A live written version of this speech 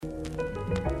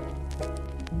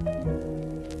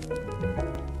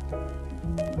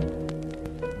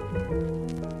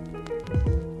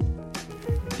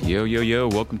Yo, yo, yo,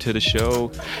 welcome to the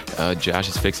show. Josh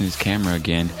is fixing his camera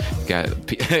again.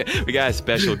 We got a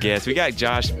special guest. We got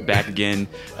Josh back again,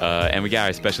 and we got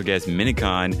our special guest,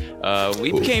 Minicon.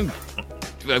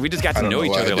 We just got to know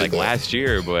each other like last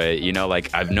year, but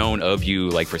I've known of you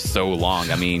like for so long.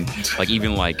 I mean, like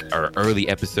even like our early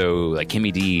episode, like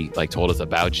Kimmy D like told us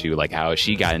about you, like how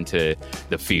she got into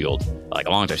the field like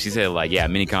a long time. She said like, yeah,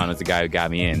 Minicon is the guy who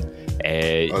got me in.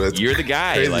 And you're the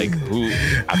guy crazy. Like who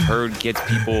I've heard gets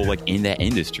people like in that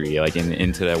industry, like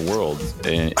into that world.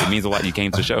 And it means a lot you came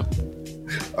to the show.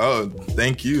 Oh,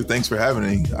 thank you. Thanks for having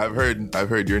me. I've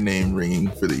heard your name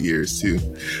ringing for the years too,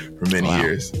 for many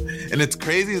years. And it's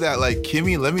crazy that like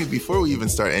Kimmy, before we even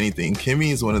start anything,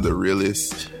 Kimmy is one of the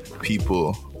realest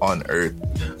people on earth.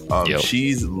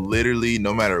 She's literally,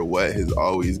 no matter what, has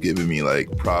always given me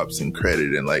like props and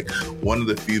credit, and like one of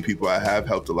the few people I have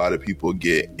helped a lot of people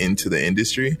get into the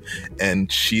industry,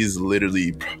 and she's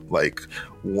literally like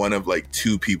one of like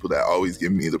two people that always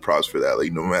give me the props for that.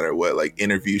 Like no matter what like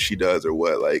interview she does or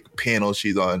what like panel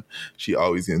she's on, she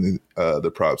always gives me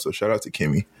the props. So shout out to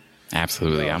Kimmy.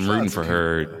 Absolutely. I'm rooting for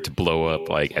her to blow up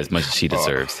like as much as she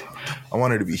deserves. I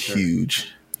want her to be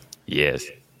huge. Yes.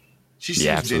 She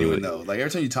seems genuine though. Like every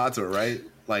time you talk to her, right?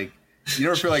 Like you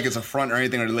never feel like it's a front or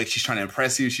anything, or like she's trying to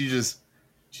impress you. She just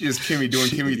Kimmy doing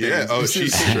Kimmy things. Yeah,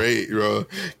 she's straight, bro.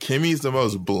 Kimmy's the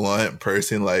most blunt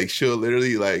person. Like she'll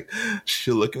literally like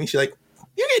she'll look at me. She's like,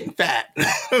 "You're getting fat."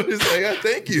 I'm just like, oh,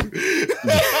 "Thank you."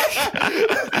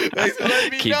 Thanks for letting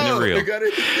me keeping know. it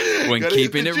real. When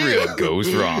keeping it real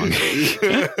goes wrong.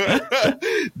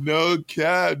 No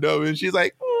cap, no. And she's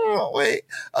like, "Oh, wait,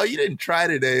 you didn't try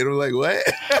today." And I'm like, "What?"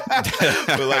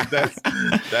 But like that's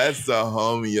the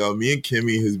homie, yo. Me and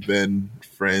Kimmy has been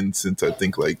friends since I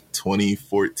think like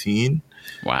 2014.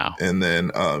 Wow. And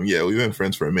then we've been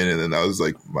friends for a minute, and that was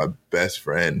like my best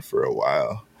friend for a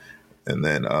while. And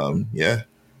then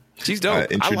she's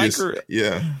dope. I like her.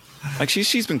 Yeah. Like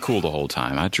she's been cool the whole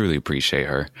time. I truly appreciate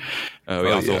her.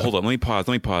 Hold on, let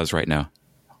me pause right now.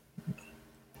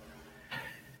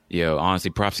 Yo, honestly,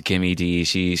 props to Kimmy D.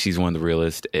 She's one of the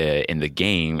realest in the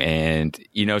game, and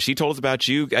she told us about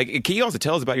you. Can you also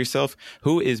tell us about yourself?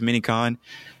 Who is Minicon,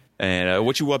 and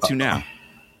what you up to now?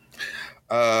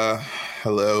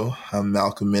 Hello, I'm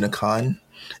Malcolm Minicon,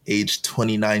 age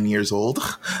 29 years old.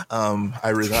 I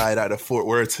reside out of Fort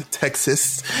Worth,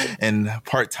 Texas, and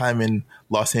part-time in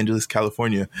Los Angeles,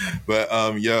 California. But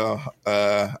I'm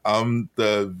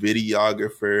the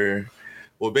videographer.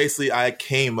 Well, basically, I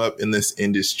came up in this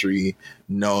industry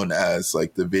known as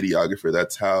like the videographer.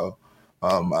 That's how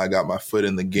I got my foot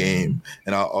in the game.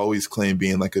 And I always claim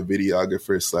being like a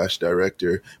videographer /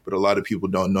 director, but a lot of people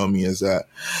don't know me as that.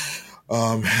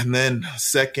 And then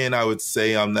second, I would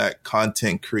say I'm that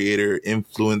content creator,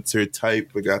 influencer type.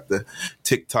 I got the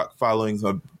TikTok followings,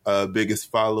 my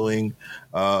biggest following.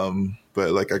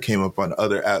 But like I came up on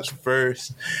other apps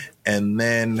first. And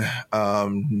then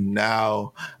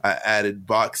now I added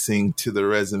boxing to the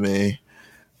resume.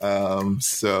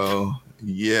 So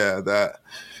yeah, that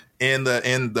and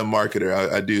the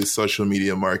marketer. I do social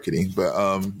media marketing.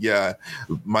 But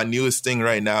my newest thing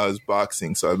right now is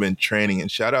boxing. So I've been training,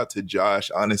 and shout out to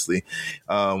Josh, honestly.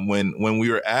 When we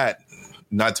were at,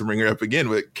 not to bring her up again,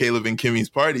 but Caleb and Kimmy's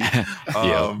party.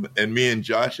 And me and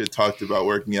Josh had talked about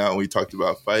working out, and we talked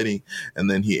about fighting. And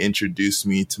then he introduced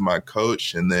me to my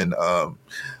coach. And then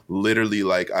literally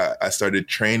like I started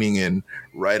training. And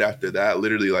right after that,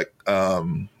 literally like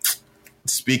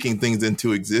speaking things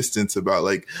into existence about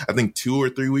like, I think 2 or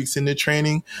 3 weeks into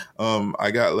training,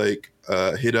 I got like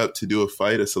hit up to do a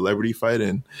celebrity fight.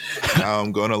 And now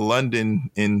I'm going to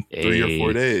London in 3 or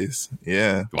 4 days.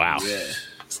 Yeah. Wow. Yeah.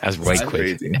 That's way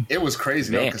crazy. It was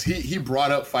crazy though, because he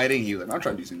brought up fighting. He was like, "I'm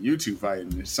trying to do some YouTube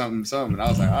fighting or something." And I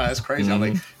was like, "Oh, that's crazy." Mm-hmm. I was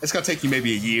like, "It's gonna take you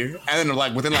maybe a year." And then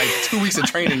like within like 2 weeks of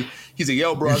training, he's like,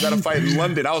 "Yo, bro, I got a fight in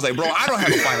London." I was like, "Bro, I don't have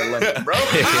a fight in London, bro."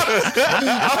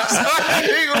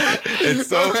 It's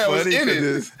so funny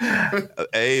because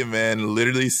hey man,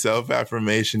 literally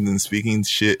self-affirmations and speaking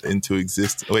shit into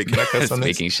existence. Wait, can I cuss on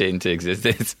this? Speaking shit into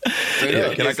existence.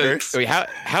 Yeah, can I curse? Wait,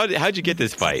 how'd you get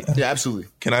this fight? Yeah, absolutely.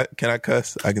 Can I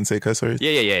cuss? I can say cuss words?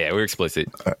 Yeah. We're explicit.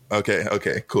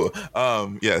 Okay, cool.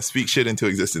 Speak shit into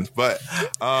existence. But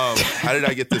how did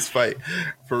I get this fight?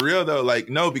 For real though, like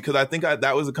no, because I think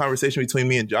that was a conversation between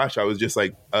me and Josh. I was just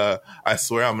like, I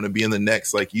swear I'm gonna be in the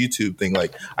next like YouTube thing.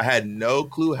 Like I had no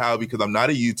clue how, because I'm not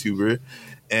a YouTuber,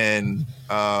 and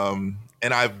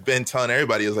I've been telling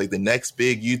everybody it was like the next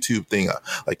big YouTube thing.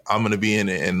 Like I'm gonna be in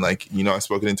it, and like I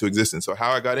spoke it into existence. So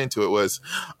how I got into it was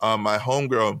my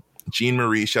homegirl Jean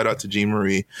Marie. Shout out to Jean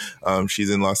Marie. She's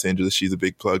in Los Angeles. She's a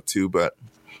big plug too, but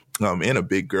and a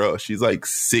big girl. She's like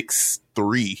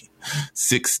 6'3",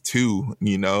 6'2",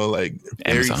 you know, like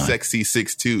very sexy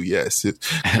 6'2". Yes,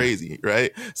 it's crazy,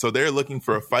 right? So they're looking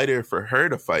for a fighter for her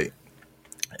to fight.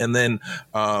 And then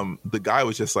the guy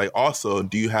was just like, also,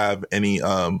 do you have any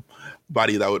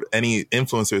any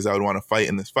influencers that would want to fight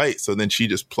in this fight? So then she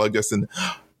just plugged us in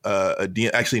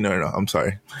actually, no, I'm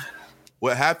sorry.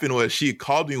 What happened was she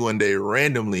called me one day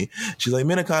randomly. She's like,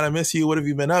 Minicon, I miss you. What have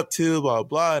you been up to? Blah,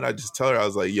 blah. And I just tell her, I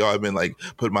was like, yo, I've been like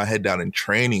putting my head down in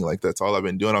training. Like, that's all I've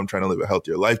been doing. I'm trying to live a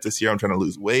healthier life this year. I'm trying to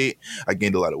lose weight. I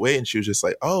gained a lot of weight. And she was just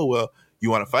like, oh, well, you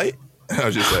want to fight? And I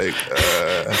was just like,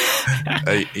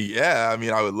 yeah, I mean,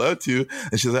 I would love to.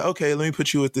 And she's like, okay, let me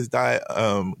put you with this guy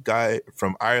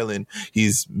from Ireland.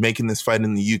 He's making this fight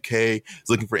in the UK. He's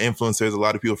looking for influencers. A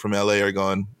lot of people from LA are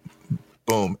going,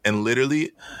 boom. And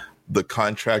literally, the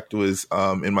contract was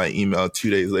in my email 2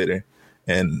 days later,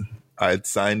 and I had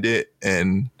signed it,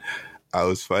 and I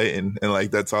was fighting, and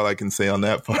like that's all I can say on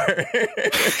that part.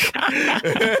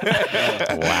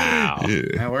 Wow,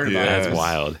 that's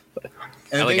wild.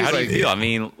 And like, how do you feel? I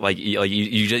mean, like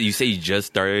you say you just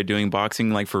started doing boxing,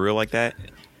 like for real, like that.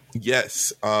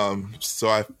 Yes. So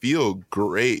I feel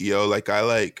great, yo. Like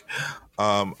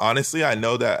honestly, I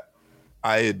know that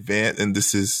I advance, and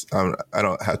this is I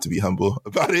don't have to be humble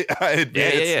about it. I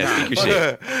advance,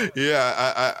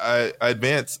 I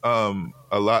advance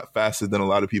a lot faster than a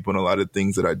lot of people in a lot of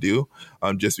things that I do,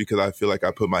 just because I feel like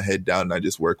I put my head down and I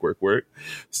just work.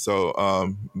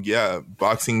 So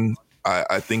boxing,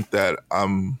 I think that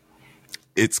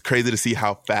it's crazy to see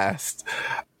how fast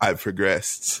I've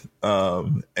progressed.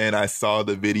 And I saw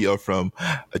the video from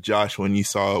Josh when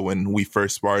we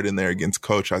first sparred in there against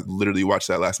Coach. I literally watched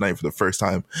that last night for the first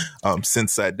time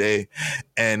since that day.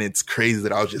 And it's crazy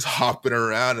that I was just hopping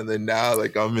around, and then now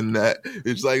like I'm in that,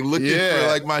 it's like looking for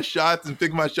like my shots and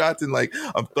picking my shots, and like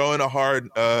I'm throwing a hard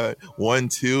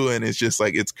 1-2, and it's just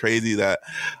like, it's crazy that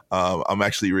I'm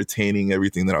actually retaining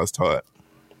everything that I was taught.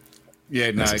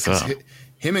 Yeah, nice.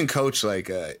 Him and Coach, like,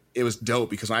 it was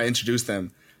dope because when I introduced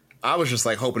them, I was just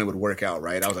like hoping it would work out,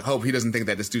 right? I was like, hope he doesn't think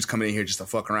that this dude's coming in here just to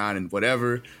fuck around and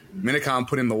whatever. Minicon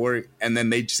put in the work, and then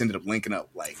they just ended up linking up.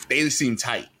 Like, they seemed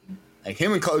tight. Like,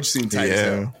 him and Coach seemed tight as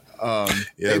hell.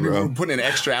 They were putting in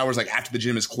extra hours, like after the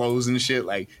gym is closed and shit.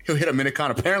 Like, he'll hit a Minicon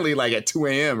apparently like at 2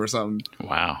 a.m. or something.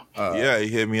 Wow. He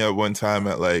hit me up one time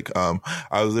at like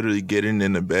I was literally getting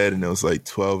into bed, and it was like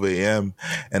 12 a.m.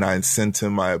 and I sent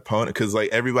him my opponent, because like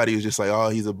everybody was just like, oh,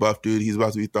 he's a buff dude, he's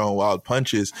about to be throwing wild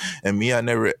punches. And me, I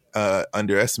never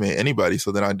underestimate anybody.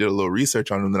 So then I did a little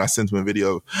research on him, and I sent him a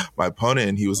video of my opponent,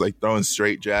 and he was like throwing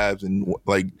straight jabs, and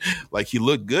like he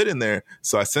looked good in there.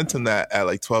 So I sent him that at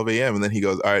like 12 a.m. and then he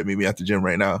goes, all right, meet me at the gym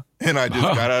right now. And I just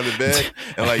got out of bed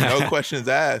and like no questions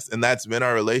asked. And that's been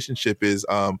our relationship. Is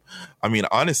I mean,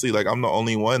 honestly, like I'm the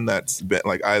only one that's been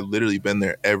like, I literally been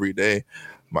there every day.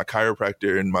 My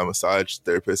chiropractor and my massage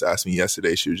therapist asked me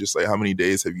yesterday, she was just like, how many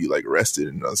days have you like rested?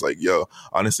 And I was like, yo,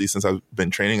 honestly, since I've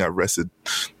been training, I've rested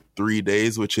 3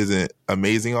 days, which isn't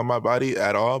amazing on my body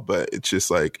at all, but it's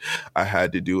just like I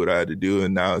had to do what I had to do,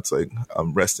 and now it's like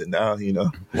I'm resting now, you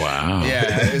know. Wow.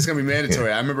 Yeah, it's gonna be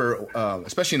mandatory. I remember,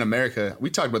 especially in America, we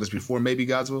talked about this before, maybe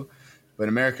Godswill, but in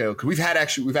America, because we've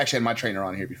actually had my trainer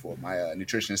on here before, my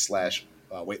nutritionist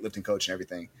 / weightlifting coach and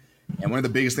everything. And one of the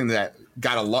biggest things that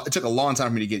it took a long time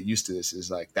for me to get used to this is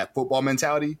like that football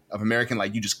mentality of American,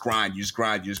 like you just grind.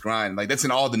 Like that's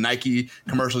in all the Nike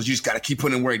commercials. You just got to keep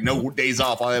putting in work, no days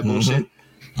off, all that bullshit.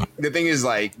 The thing is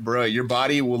like, bro, your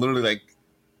body will literally like,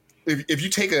 if you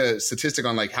take a statistic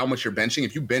on like how much you're benching,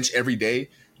 if you bench every day,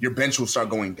 your bench will start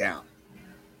going down.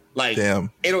 Like,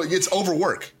 damn, it's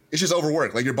overwork. It's just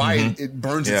overwork. Like your body, it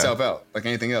burns itself out like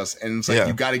anything else. And it's like,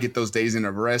 you got to get those days in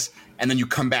of rest, and then you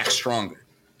come back stronger.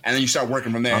 And then you start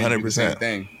working from there. 100%. And you do the same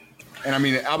thing. And I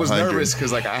mean, I was 100. Nervous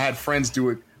because like I had friends do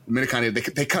it.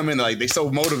 Minicon, they come in like they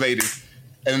so motivated,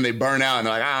 and then they burn out and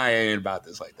they're like, I ain't about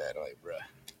this like that. I'm like, bro.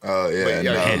 Oh yeah,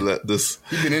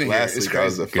 you've been in last here. Week I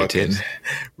was a fucking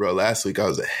bro. Last week I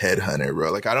was a headhunter,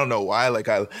 bro. Like I don't know why. Like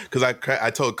I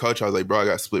told Coach, I was like, bro, I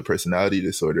got split personality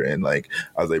disorder, and like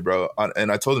I was like, bro,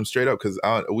 and I told him straight up because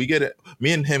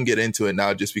me and him get into it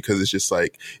now just because it's just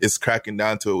like it's cracking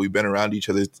down to it. We've been around each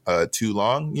other too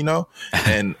long, you know,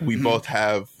 and we both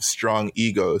have strong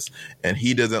egos, and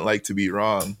he doesn't like to be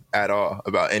wrong at all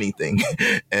about anything,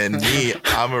 and me,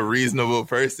 I'm a reasonable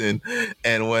person,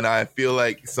 and when I feel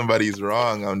like somebody's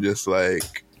wrong, I'm just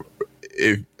like,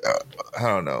 if I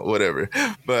don't know, whatever.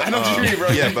 But I know what you mean, bro.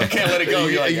 Yeah, but you can't let it go.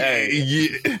 You're like, hey,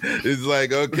 it's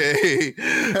like okay.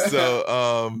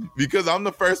 So because I'm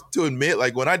the first to admit,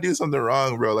 like when I do something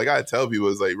wrong, bro, like I tell people,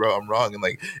 it's like, bro, I'm wrong, and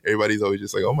like everybody's always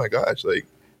just like, oh my gosh, like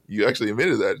You actually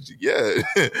admitted that. Yeah,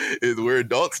 we're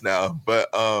adults now. But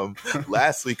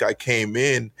last week I came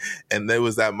in and there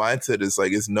was that mindset. It's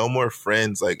like, it's no more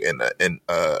friends. Like, and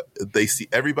they see,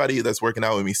 everybody that's working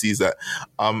out with me sees that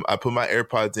I put my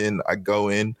AirPods in, I go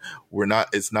in.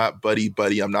 It's not buddy.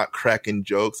 I'm not cracking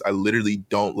jokes. I literally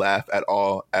don't laugh at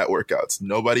all at workouts.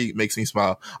 Nobody makes me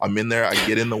smile. I'm in there. I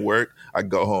get in the work. I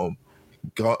go home.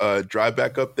 Drive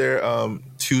back up there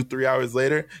 2-3 hours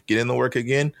later, get in the work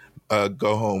again,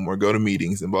 go home or go to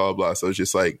meetings and blah blah blah. So it's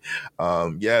just like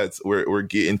we're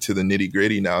getting to the nitty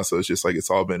gritty now, so it's just like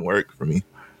it's all been work for me.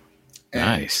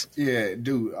 Nice. Yeah,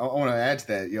 dude, I want to add to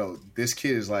that. Yo, this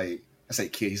kid is like, I say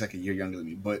kid, he's like a year younger than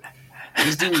me, but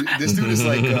this dude is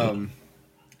like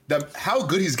how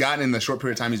good he's gotten in the short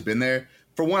period of time he's been there.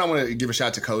 For one, I want to give a shout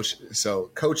out to Coach. So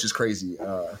Coach is crazy.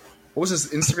 What was his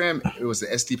Instagram? It was the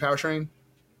SD Powertrain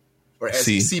or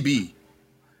CB.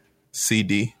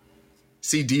 CD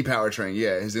Powertrain.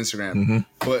 Yeah, his Instagram. Mm-hmm.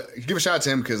 But give a shout out to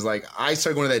him because like I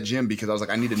started going to that gym because I was like,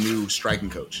 I need a new striking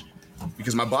coach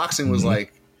because my boxing was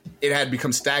like, it had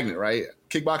become stagnant, right?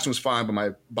 Kickboxing was fine, but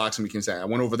my boxing became stagnant.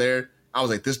 I went over there. I was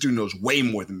like, this dude knows way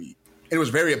more than me. And it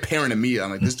was very apparent to me. I'm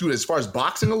like, this dude, as far as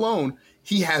boxing alone,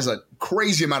 he has a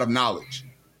crazy amount of knowledge.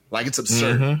 Like, it's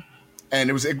absurd. Mm-hmm. And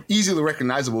it was easily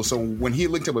recognizable. So when he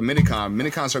linked up with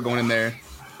Minicon started going in there.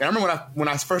 And I remember when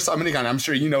I first saw Minicon, I'm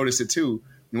sure you noticed it too.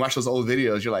 You watch those old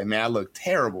videos, you're like, man, I look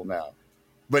terrible now.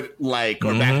 But like,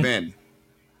 or back then.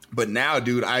 But now,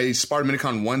 dude, I sparred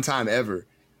Minicon one time ever.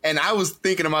 And I was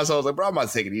thinking to myself, I was like, bro, I'm about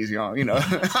to take it easy on, you know.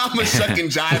 I'm going to shuck and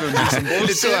jive and do some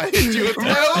bullshit. So I hit you with bro,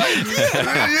 yeah,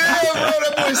 bro,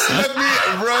 that boy slapped me,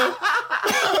 bro.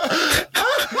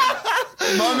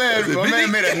 My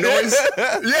man made a noise.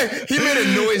 Yeah, he made a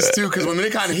noise too, because when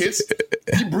Minicon hits,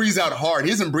 he breathes out hard.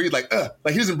 He doesn't breathe like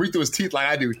he doesn't breathe through his teeth like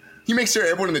I do. He makes sure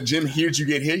everyone in the gym hears you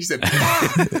get hit. He said,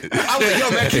 I was like,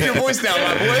 yo, man, keep your voice down,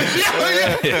 my boy.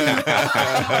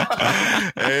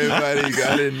 Everybody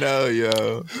got to know,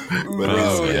 yo.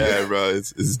 But bro,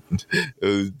 it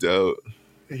was dope.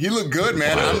 He looked good,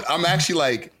 man. I'm actually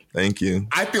like, thank you.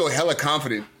 I feel hella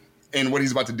confident in what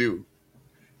he's about to do.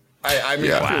 I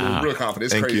mean, I feel real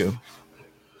confident. It's crazy. You.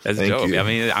 That's dope. I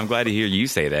mean, I'm glad to hear you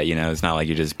say that. You know, it's not like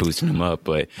you're just boosting him up,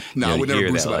 but no, I would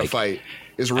never boost him about a fight.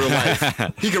 It's real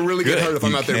life. He can really get hurt if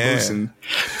I'm out there boosting.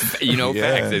 You know,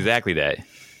 facts. Exactly that.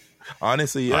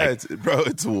 Honestly, yeah,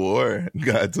 it's war.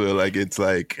 God's will. Like, it's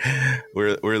like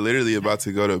we're literally about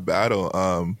to go to battle.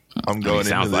 I'm going.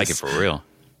 Sounds like it for real.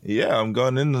 Yeah, I'm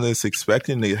going into this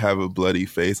expecting to have a bloody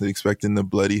face, and expecting to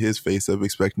bloody his face up,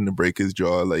 expecting to break his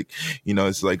jaw. Like, you know,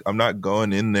 it's like I'm not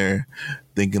going in there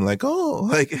thinking like, oh,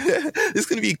 like this is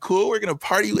gonna be cool. We're gonna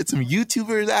party with some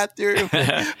YouTubers after,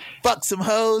 fuck some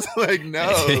hoes. Like, no,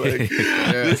 like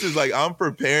this is like I'm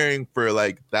preparing for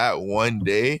like that one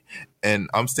day.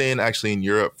 And I'm staying actually in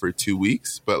Europe for 2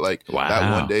 weeks, but like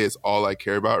that one day is all I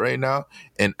care about right now.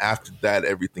 And after that,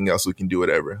 everything else we can do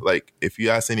whatever. Like, if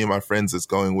you ask any of my friends that's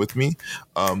going with me,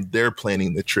 they're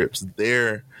planning the trips.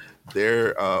 They're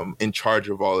in charge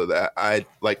of all of that.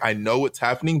 I know what's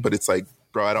happening, but it's like,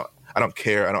 bro, I don't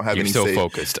care. I don't have any say. You're so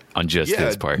focused on just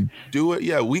this part. Do it.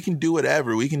 Yeah, we can do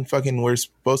whatever. We can we're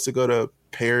supposed to go to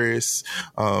Paris,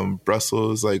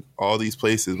 Brussels, like all these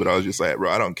places. But I was just like,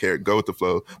 bro, I don't care. Go with the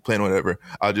flow. Plan whatever.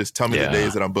 I'll just tell me the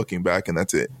days that I'm booking back, and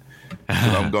that's it. So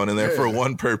I'm going in there for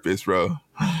one purpose, bro.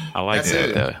 I like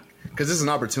that. Because this is an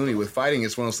opportunity with fighting.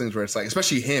 It's one of those things where it's like,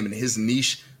 especially him and his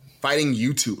niche, fighting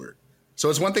YouTuber. So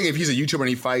it's one thing if he's a YouTuber and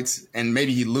he fights and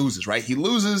maybe he loses, right? He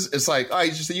loses. It's like, oh,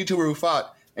 he's just a YouTuber who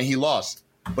fought and he lost.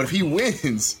 But if he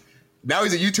wins, now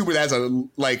he's a YouTuber that has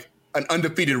an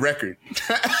undefeated record,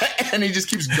 and he just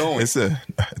keeps going. It's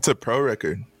a pro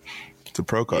record. It's a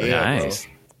pro card. Yeah, nice.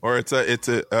 Or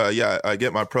I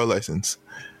get my pro license.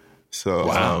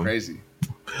 So crazy.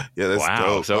 Yeah, that's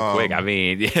dope. So quick. I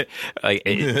mean, like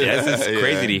it's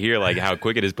crazy to hear like how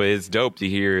quick it is, but it's dope to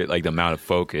hear like the amount of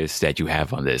focus that you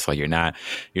have on this. Like you're not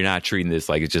treating this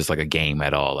like it's just like a game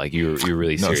at all. Like you're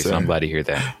really serious. So I'm glad to hear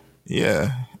that.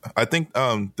 Yeah, I think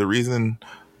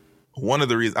one of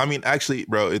the reasons, I mean, actually,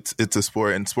 bro, it's a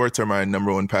sport, and sports are my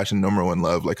number one passion, number one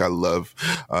love. Like I love,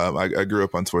 I grew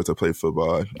up on sports. I played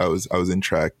football. I was in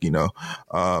track, you know.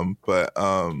 But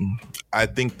I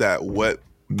think that what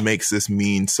makes this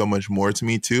mean so much more to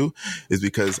me too is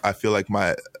because I feel like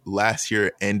my last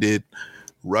year ended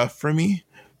rough for me.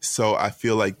 So I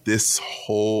feel like this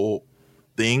whole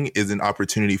thing is an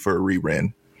opportunity for a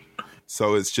rebrand.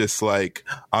 So it's just like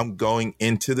I'm going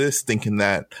into this thinking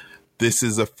that this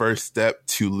is a first step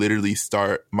to literally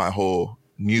start my whole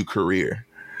new career.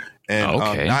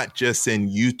 And not just in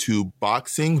YouTube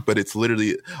boxing, but it's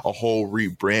literally a whole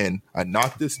rebrand. I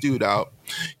knocked this dude out.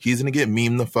 He's gonna get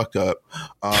memed the fuck up.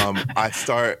 I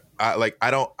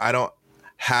don't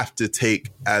have to take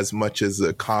as much as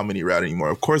a comedy route anymore.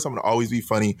 Of course, I'm gonna always be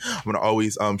funny. I'm gonna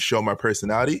always show my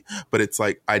personality, but it's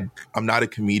like I'm not a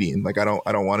comedian. Like I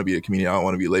don't want to be a comedian. I don't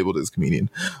want to be labeled as a comedian.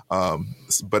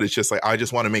 But it's just like I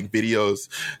just want to make videos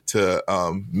to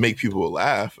make people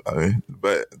laugh. I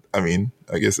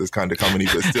guess it's kind of comedy,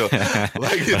 but still,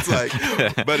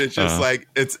 but it's just like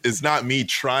it's not me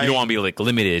trying. You don't want to be like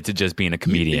limited to just being a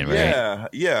comedian, right?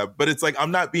 Yeah. But it's like I'm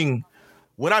not being.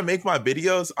 When I make my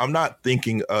videos, I'm not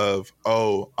thinking of,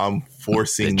 I'm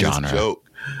forcing this joke.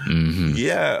 Mm-hmm.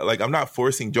 Yeah, like I'm not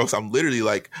forcing jokes. I'm literally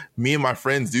like, me and my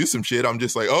friends do some shit. I'm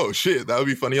just like, oh shit, that would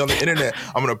be funny on the internet.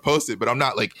 I'm gonna post it, but I'm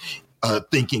not like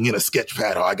thinking in a sketch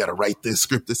pad. I gotta write this,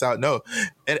 script this out. No,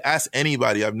 and ask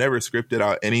anybody. I've never scripted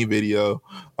out any video.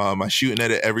 I shoot and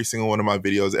edit every single one of my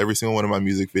videos, every single one of my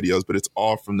music videos, but it's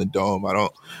all from the dome. I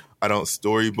don't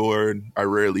storyboard. I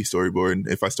rarely storyboard.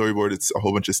 If I storyboard, it's a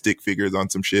whole bunch of stick figures on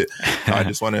some shit. I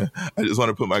just want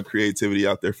to put my creativity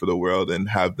out there for the world and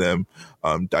have them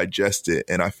digest it.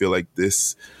 And I feel like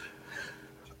this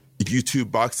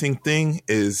YouTube boxing thing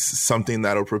is something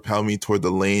that'll propel me toward the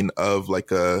lane of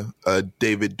like a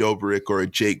David Dobrik or a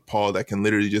Jake Paul that can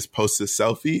literally just post a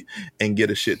selfie and get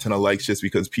a shit ton of likes just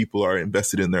because people are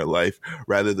invested in their life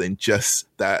rather than just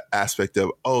that aspect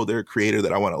of, they're a creator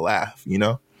that I want to laugh, you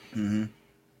know? Mm-hmm.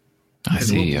 I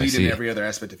see. In every other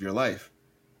aspect of your life.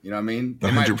 You know what I mean?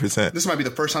 100%. This might be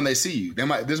the first time they see you.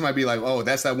 This might be like,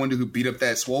 that's that one dude who beat up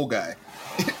that swole guy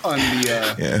on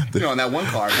the on that one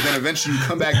card. But then eventually you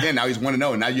come back in. Now he's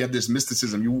 1-0, and now you have this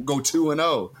mysticism. You go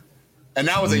 2-0, and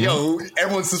now it's like,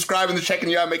 everyone's subscribing, they're checking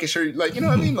you out, making sure, like, you know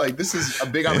what I mean? Like, this is a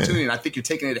big opportunity, and I think you're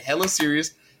taking it hella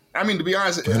serious. I mean, to be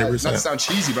honest, 100%. not to sound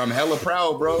cheesy, but I'm hella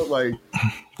proud, bro. Like,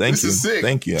 this is sick.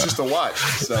 Thank you. Just to watch.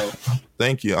 So,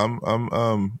 thank you.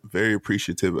 I'm very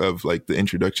appreciative of like the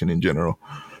introduction in general,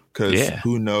 because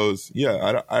who knows?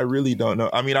 Yeah, I really don't know.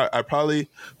 I mean, I probably,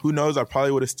 who knows? I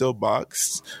probably would have still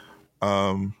boxed.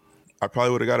 I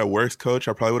probably would have got a worse coach.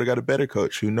 I probably would have got a better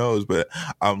coach. Who knows? But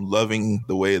I'm loving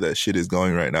the way that shit is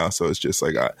going right now. So it's just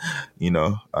like I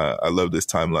love this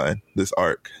timeline, this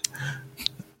arc.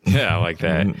 Yeah, I like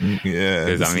that. Yeah,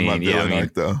 this is my villain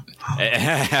arc, though.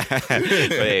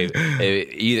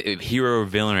 Either hero,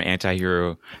 villain, or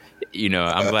anti-hero,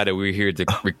 I'm glad that we're here to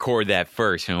record that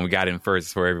first. We got in first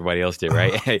before everybody else did,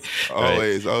 right?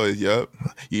 always. Yep.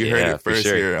 You heard it first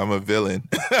here. I'm a villain.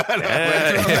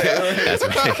 That's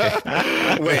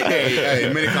right. Wait,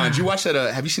 hey, Minicon, did you watch that?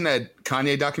 Have you seen that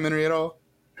Kanye documentary at all?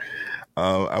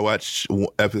 I watched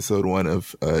episode 1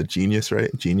 of Genius,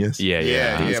 right? Genius.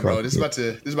 Yeah, bro. This is about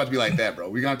to be like that, bro.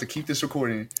 We're gonna have to keep this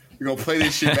recording. We're gonna play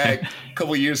this shit back a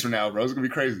couple of years from now, bro. It's gonna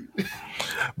be crazy.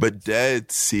 But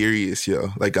dead serious, yo.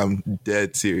 Like, I'm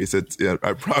dead serious.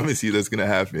 I promise you that's gonna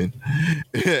happen.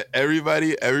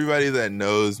 Everybody that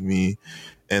knows me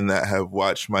and that have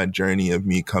watched my journey of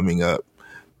me coming up,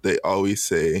 they always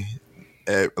say,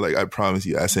 like, I promise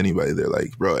you, ask anybody, they're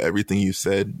like, bro, everything you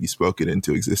said, you spoke it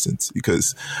into existence.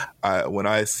 Because when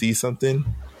I see something,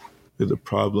 there's a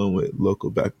problem with local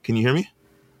back. Can you hear me?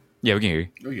 Yeah, we can hear you.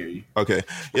 We hear you. Okay.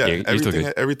 Yeah,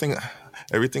 everything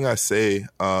I say,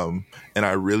 and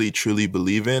I really truly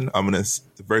believe in, I'm gonna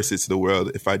verse it to the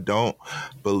world. If I don't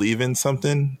believe in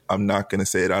something, I'm not gonna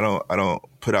say it. I don't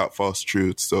put out false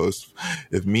truths. So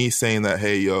if me saying that,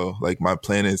 hey, yo, like, my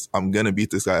plan is I'm gonna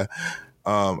beat this guy.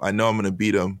 I know I'm going to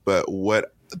beat him, but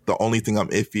the only thing I'm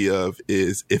iffy of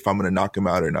is if I'm going to knock him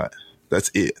out or not. That's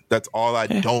it. That's all I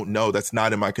don't know. That's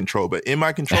not in my control. But in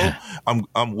my control,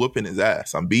 I'm whooping his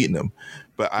ass. I'm beating him.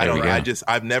 But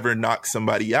I've never knocked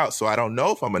somebody out, so I don't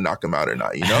know if I'm going to knock him out or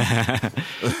not, you know?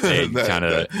 Hey, kind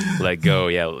of let go.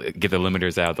 Yeah, get the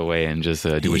limiters out of the way and just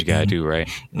do what you got to do, right?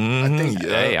 Mm-hmm. I think,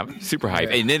 hey, I'm super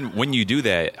hyped. And then when you do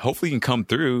that, hopefully you can come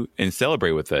through and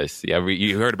celebrate with us. Yeah,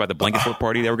 you heard about the blanket fort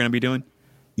party that we're going to be doing?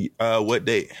 What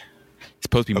date? It's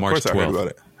supposed to be March 12th. Of course I heard about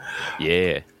it.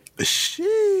 Yeah.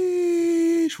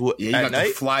 Sheesh. What, you got to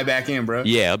fly back in, bro.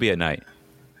 Yeah, I'll be at night.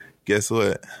 Guess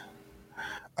what?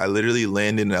 I literally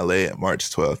landed in LA at March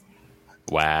 12th.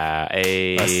 Wow.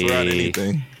 Hey. I swear on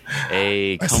anything.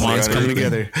 Hey, come on, let's come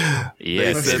together.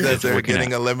 Yes, they said that they're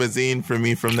getting a limousine for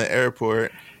me from the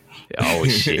airport. Oh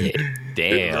shit!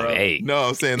 Damn. Hey. No,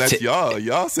 I'm saying that's y'all.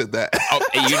 Y'all said that. Oh,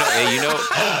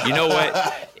 you know what?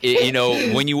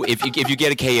 When if you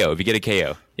get a KO,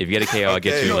 I'll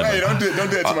get you a limo. Hey, don't do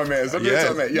that to my man. Don't do that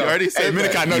to my man. You already said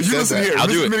that. Minikai, no, you listen here. I'll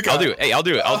do it. Hey, I'll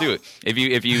do it. If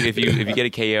you get a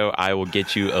KO, I will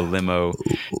get you a limo,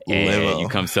 and you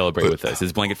come celebrate with us.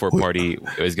 This blanket fort party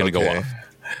is going to go off.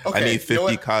 Okay, I need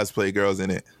 50 cosplay girls in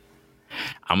it.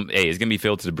 Hey, it's gonna be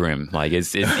filled to the brim. Like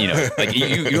it's like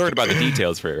you heard about the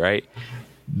details for it, right?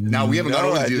 No, we haven't gone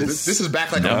over this. This is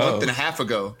back like a month and a half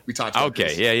ago. We talked about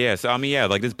this. Yeah. So, I mean,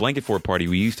 like this blanket fort party,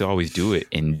 we used to always do it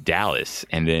in Dallas.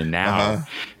 And then now,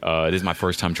 this is my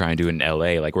first time trying to do it in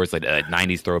LA, like where it's like a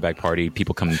 90s throwback party.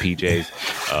 People come in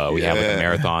PJs. We have like a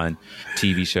marathon,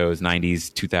 TV shows,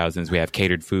 90s, 2000s. We have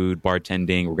catered food,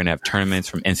 bartending. We're going to have tournaments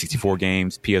from N64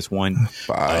 games, PS1.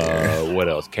 Fire. What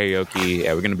else? Karaoke.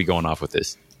 Yeah, we're going to be going off with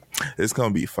this. It's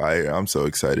going to be fire. I'm so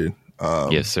excited.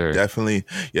 Yes, sir. Definitely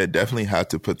have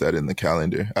to put that in the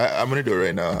calendar. I'm gonna do it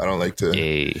right now. I don't like to.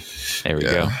 Hey, there we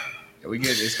go. Yeah, we get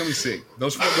it. It's gonna be sick.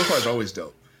 Those parts are always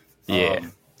dope. Yeah,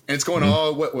 and it's going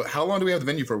all. What? How long do we have the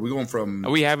venue for? We're going from.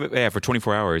 We have it for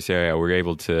 24 hours. Yeah, we're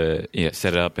able to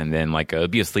set it up, and then like it'll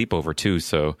be a sleepover too.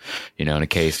 So in a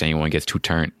case anyone gets too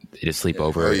turned, it is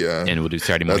sleepover. And we'll do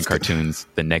Saturday morning cartoons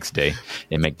the next day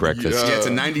and make breakfast. Yeah, it's a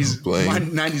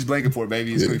 90s blanket fort,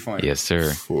 baby. It's gonna be fun. Yes,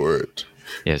 sir. Fort.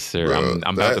 Yes, sir. Bro,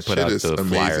 I'm about to put out the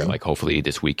flyer, like hopefully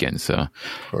this weekend. So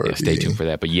stay tuned for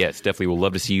that. But yes, definitely we'll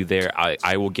love to see you there.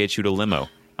 I will get you the limo.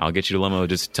 I'll get you the limo.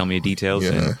 Just tell me the details,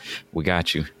 and we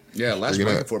got you. Yeah, last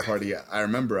blanket fort party, I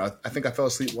remember. I think I fell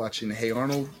asleep watching Hey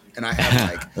Arnold, and I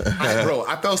had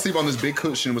I fell asleep on this big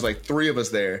cushion. It was like 3 of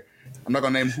us there. I'm not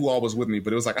gonna name who all was with me,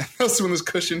 but it was like I fell asleep on this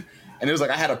cushion. And it was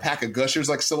like I had a pack of Gushers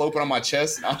like still open on my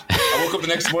chest. I woke up the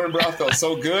next morning, bro. I felt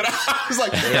so good. I was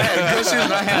like, I had Gushers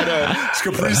and I had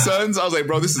Capri Suns. I was like,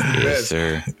 bro, this is the best. Yes,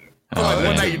 sir. Like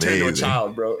one night you turn into a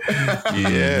child, bro.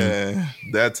 Yeah,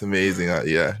 that's amazing.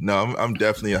 No, I'm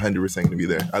definitely 100% going to be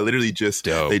there. I literally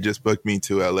they just booked me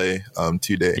to LA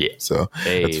today. Yeah. So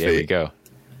there we go.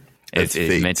 It's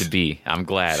meant to be. I'm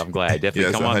glad.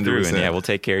 Definitely come on 100%. Through, and we'll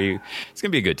take care of you. It's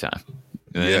gonna be a good time.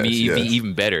 It'd be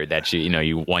even better that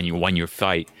you won your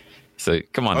fight. So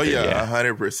come on.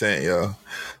 100%, yo.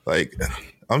 Like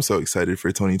I'm so excited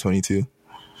for 2022.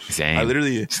 Same.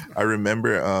 I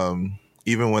remember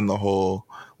even when the whole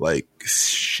like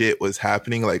shit was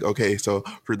happening. Like okay, so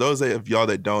for those of y'all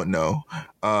that don't know,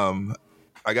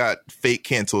 I got fake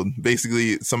canceled.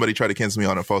 Basically, somebody tried to cancel me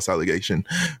on a false allegation.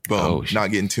 Boom.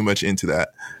 Not getting too much into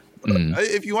that.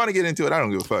 If you want to get into it, I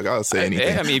don't give a fuck. I'll say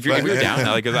anything. I mean, if you're down,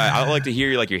 like, because I like to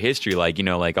hear like your history, like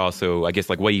like also, I guess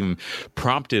like what even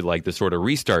prompted like the sort of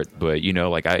restart. But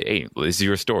like, hey, this is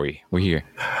your story. We're here.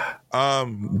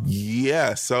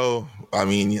 Yeah. So I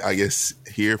mean, I guess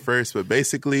here first, but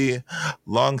basically,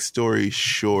 long story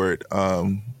short,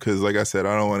 because like I said,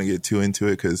 I don't want to get too into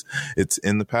it because it's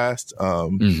in the past,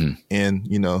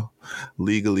 and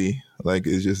legally. Like,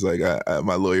 it's just like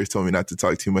my lawyers told me not to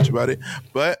talk too much about it.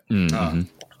 But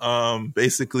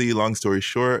basically, long story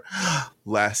short,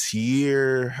 last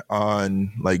year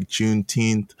on like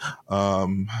Juneteenth,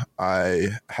 I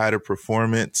had a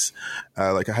performance.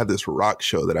 I had this rock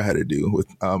show that I had to do with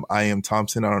I Am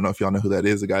Thompson. I don't know if y'all know who that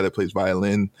is, the guy that plays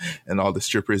violin and all the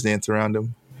strippers dance around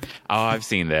him. Oh, I've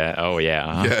seen that. Oh, yeah.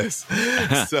 Uh-huh.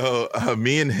 Yes. So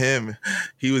me and him,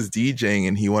 he was DJing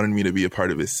and he wanted me to be a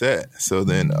part of his set. So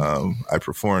then I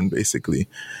performed basically.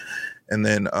 And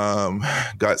then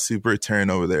got super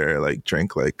turned over there, like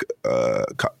drank like a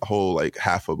whole like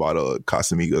half a bottle of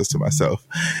Casamigos to myself.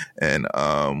 And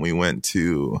we went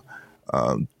to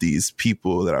these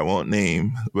people that I won't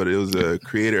name, but it was a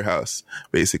creator house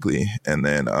basically. And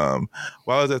then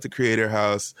while I was at the creator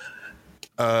house,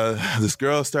 this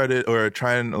girl started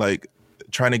trying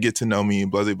to get to know me,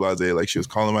 blase. Like she was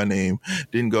calling my name,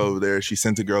 didn't go over there. She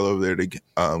sent a girl over there to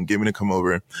get me to come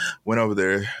over. Went over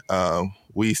there.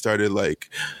 We started like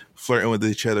flirting with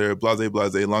each other, blase.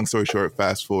 Long story short,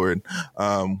 fast forward,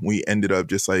 we ended up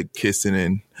just like kissing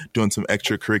and doing some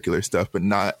extracurricular stuff, but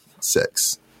not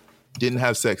sex. Didn't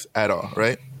have sex at all,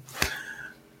 right?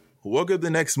 Woke up the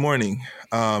next morning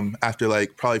after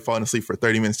like probably falling asleep for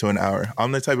 30 minutes to an hour.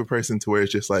 I'm the type of person to where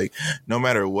it's just like, no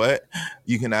matter what,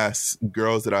 you can ask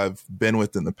girls that I've been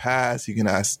with in the past. You can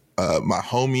ask my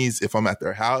homies if I'm at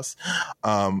their house.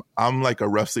 I'm like a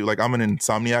rough sleep. Like I'm an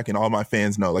insomniac and all my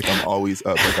fans know like I'm always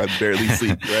up. Like I barely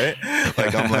sleep, right?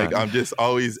 Like I'm just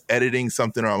always editing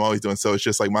something or I'm always doing. So it's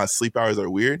just like my sleep hours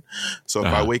are weird. So if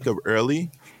I wake up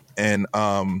early and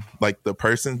like the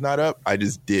person's not up, I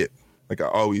just dip. Like I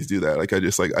always do that. Like I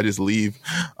just leave.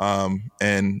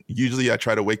 And usually I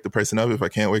try to wake the person up. If I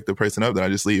can't wake the person up, then I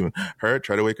just leave. And her,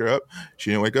 try to wake her up. She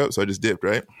didn't wake up, so I just dipped,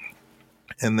 right?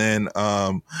 And then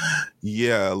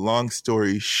long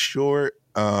story short,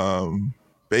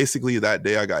 basically that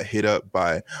day I got hit up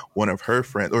by one of her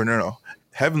friends, or no,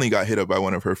 Heavenly got hit up by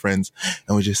one of her friends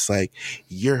and was just like,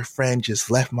 your friend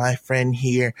just left my friend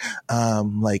here,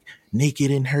 like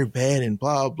naked in her bed and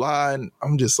blah, blah. And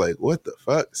I'm just like, what the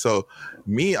fuck? So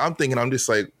I'm thinking, I'm just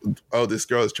like, oh, this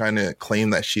girl is trying to claim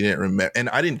that she didn't remember. And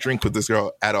I didn't drink with this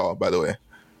girl at all, by the way,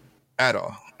 at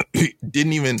all. I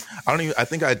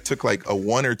think I took like a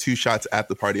 1 or 2 shots at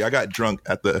the party. I got drunk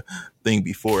at the thing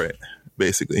before it,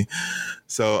 basically.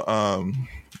 So,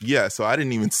 so I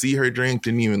didn't even see her drink,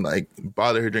 didn't even like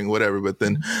bother her drink, whatever. But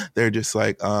then they're just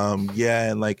like,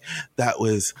 and like that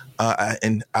was,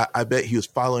 I bet he was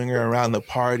following her around the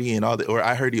party and all that, or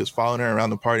I heard he was following her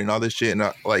around the party and all this shit,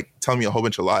 and like telling me a whole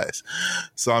bunch of lies.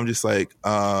 So I'm just like,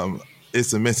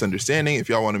 it's a misunderstanding. If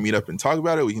y'all want to meet up and talk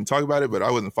about it, we can talk about it. But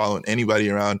I wasn't following anybody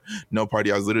around, no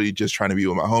party. I was literally just trying to be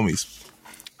with my homies.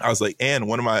 I was like, and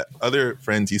one of my other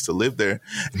friends used to live there,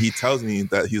 and he tells me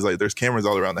that he's like, there's cameras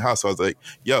all around the house. So I was like,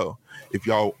 yo, if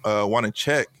y'all want to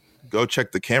check, go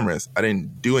check the cameras. I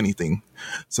didn't do anything.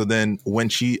 So then when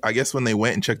they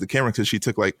went and checked the camera, because she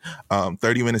took like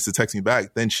 30 minutes to text me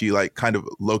back, then she like kind of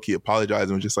low-key apologized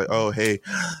and was just like, oh, hey,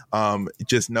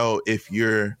 just know if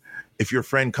your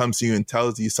friend comes to you and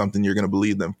tells you something, you're going to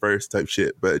believe them first type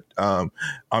shit. But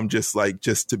I'm just like,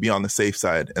 just to be on the safe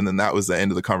side. And then that was the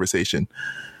end of the conversation.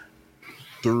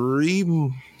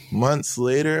 3 months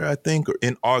later, I think, or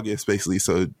in August, basically.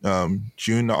 So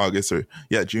June to August,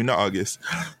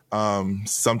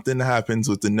 something happens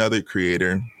with another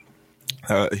creator.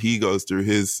 He goes through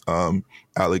his false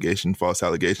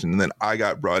allegation. And then I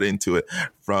got brought into it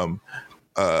from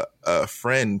a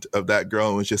friend of that girl,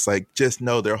 and was just like, just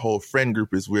know their whole friend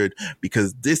group is weird,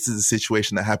 because this is a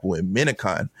situation that happened with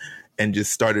Minicon, and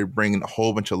just started bringing a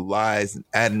whole bunch of lies and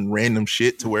adding random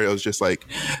shit to where it was just like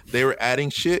they were adding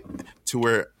shit to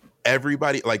where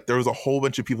everybody, like there was a whole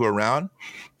bunch of people around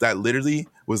that literally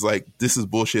was like, this is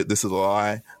bullshit, this is a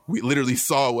lie. We literally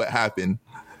saw what happened.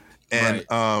 And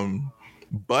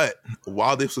but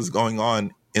while this was going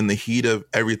on, in the heat of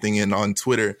everything, and on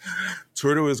Twitter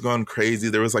was going crazy.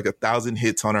 There was like 1,000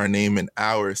 hits on our name in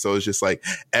hours. So it's just like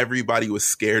everybody was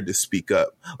scared to speak up.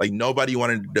 Like nobody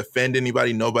wanted to defend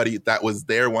anybody. Nobody that was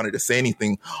there wanted to say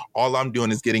anything. All I'm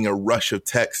doing is getting a rush of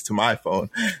text to my phone,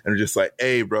 and just like,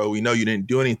 hey, bro, we know you didn't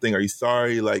do anything. Are you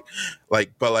sorry?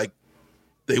 But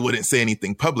they wouldn't say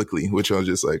anything publicly, which I was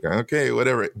just like, okay,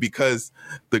 whatever, because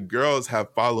the girls have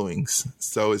followings.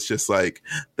 So it's just like,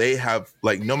 they have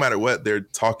like, no matter what, they're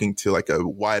talking to like a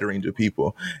wide range of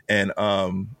people. And,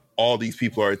 all these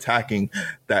people are attacking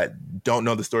that don't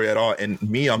know the story at all. And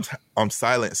me, I'm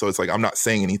silent. So it's like, I'm not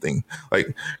saying anything,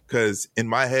 like, cause in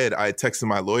my head, I texted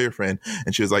my lawyer friend,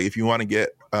 and she was like, if you want to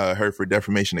get her for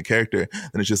defamation of character,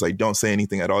 then it's just like, don't say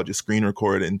anything at all. Just screen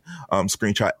record and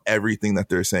screenshot everything that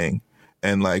they're saying.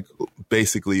 And like,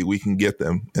 basically we can get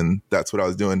them. And that's what I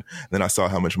was doing. And then I saw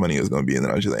how much money it was going to be. And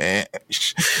then I was just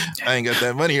like, I ain't got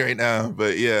that money right now.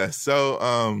 But yeah. So,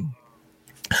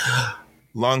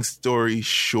 long story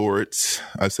short,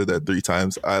 I've said that 3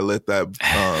 times. I let that,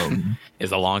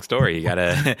 it's a long story. You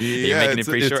gotta, you're making it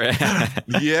pretty short.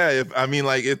 Yeah.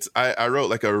 I wrote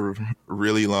like a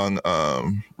really long,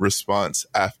 response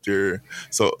after.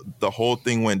 So the whole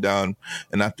thing went down.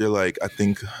 And after like, I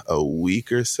think a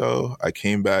week or so, I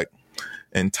came back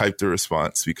and typed a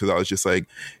response, because I was just like,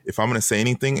 if I'm going to say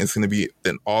anything, it's going to be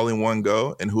an all in one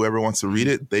go. And whoever wants to read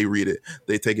it, they read it.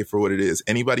 They take it for what it is.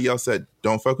 Anybody else that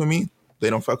don't fuck with me, they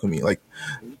don't fuck with me. Like,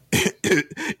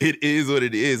 it is what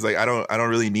it is. Like, I don't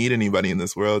really need anybody in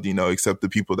this world, except the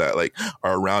people that like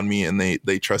are around me, and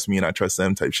they trust me and I trust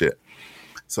them type shit.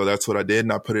 So that's what I did,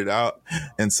 and I put it out.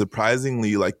 And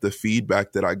surprisingly, like, the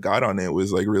feedback that I got on it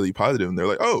was like really positive. And they're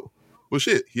like, oh, well,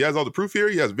 shit, he has all the proof here.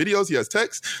 He has videos, he has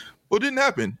text. Well, it didn't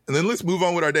happen. And then let's move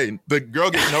on with our day. The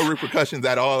girl gets no repercussions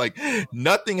at all. Like,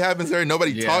 nothing happens to her.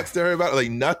 Nobody talks to her about it. Like,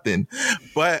 nothing.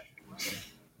 But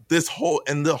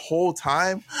the whole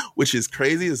time, which is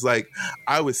crazy, is like,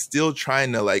 I was still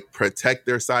trying to like protect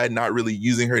their side, not really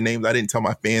using her names. I didn't tell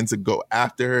my fans to go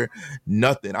after her,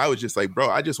 nothing. I was just like, bro,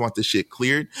 I just want this shit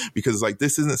cleared, because like,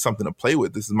 this isn't something to play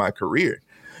with. This is my career.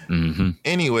 Mm-hmm.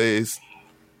 Anyways,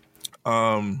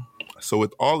 so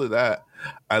with all of that,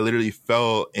 I literally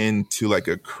fell into like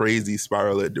a crazy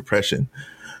spiral of depression.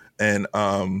 And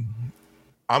I'm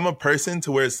a person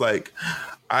to where it's like,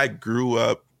 I grew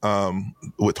up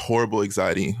with horrible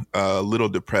anxiety, a little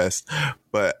depressed,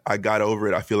 but I got over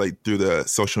it. I feel like through the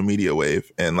social media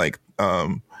wave, and like,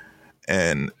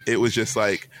 and it was just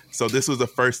like, so this was the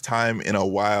first time in a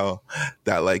while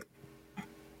that like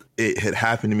it had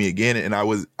happened to me again. And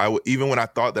even when I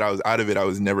thought that I was out of it, I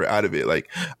was never out of it. Like,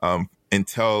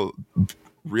 until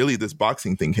really this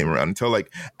boxing thing came around, until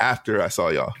like after I saw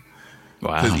y'all.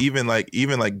 Wow. Because even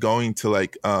like going to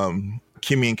like,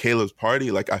 Kimmy and Caleb's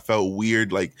party, like I felt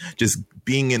weird, like just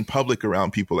being in public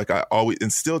around people. Like I always,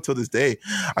 and still till this day,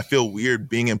 I feel weird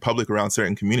being in public around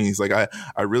certain communities. Like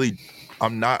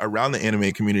I'm not around the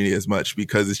anime community as much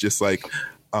because it's just like,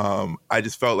 I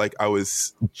just felt like I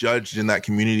was judged in that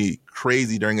community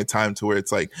crazy during a time to where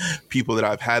it's like people that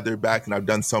I've had their back and I've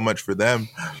done so much for them,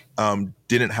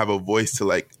 didn't have a voice to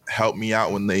like help me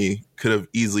out when they could have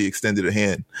easily extended a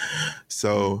hand.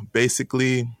 So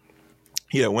basically,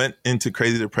 yeah, went into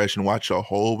crazy depression, watched a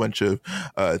whole bunch of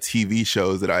TV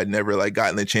shows that I'd never like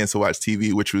gotten the chance to watch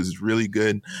TV, which was really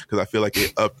good because I feel like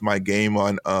it upped my game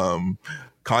on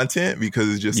content, because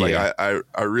it's just like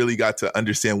I really got to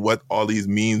understand what all these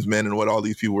memes meant and what all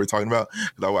these people were talking about,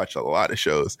 because I watched a lot of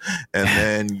shows. And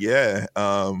then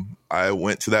I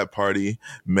went to that party,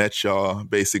 met y'all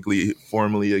basically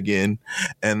formally again,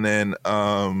 and then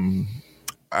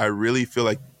I really feel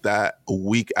like that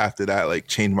week after that like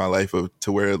changed my life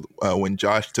to where when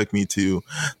Josh took me to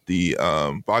the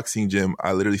boxing gym,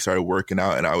 I literally started working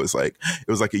out, and I was like,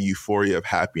 it was like a euphoria of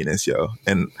happiness, yo.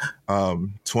 And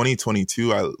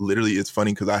 2022, I literally, it's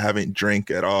funny because I haven't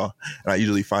drank at all, and I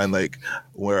usually find like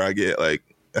where I get like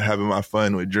having my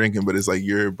fun with drinking, but it's like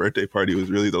your birthday party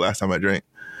was really the last time I drank.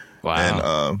 Wow.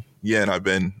 And and I've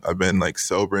been like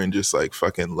sober and just like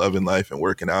fucking loving life and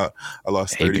working out. I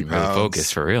lost 30 pounds. Really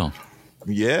focused for real.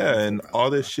 Yeah, and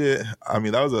all this shit. I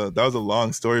mean, that was a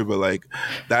long story, but like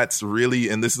that's really,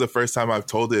 and this is the first time I've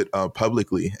told it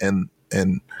publicly, and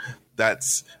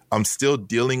that's, I'm still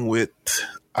dealing with,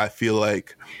 I feel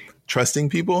like, trusting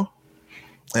people,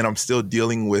 and I'm still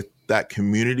dealing with that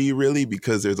community really,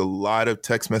 because there's a lot of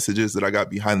text messages that I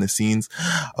got behind the scenes,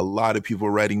 a lot of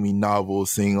people writing me novels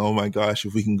saying, oh my gosh,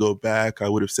 if we can go back, I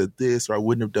would have said this, or I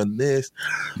wouldn't have done this.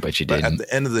 But you didn't. But at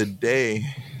the end of the day,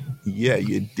 yeah,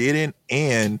 you didn't,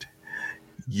 and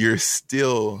you're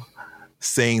still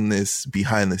saying this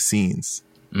behind the scenes.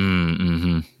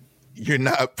 Mm-hmm. You're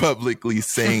not publicly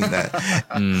saying that.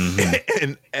 Mm-hmm.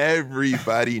 And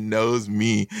everybody knows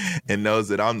me and knows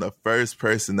that I'm the first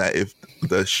person that if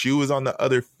the shoe was on the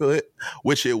other foot,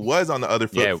 which it was on the other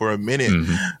foot for a minute,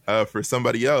 for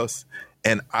somebody else,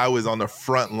 and I was on the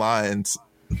front lines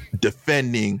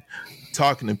defending,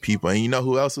 talking to people. And you know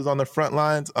who else was on the front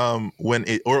lines who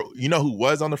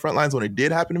was on the front lines when it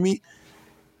did happen to me?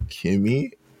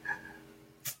 Kimmy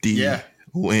D.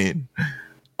 Win.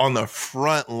 On the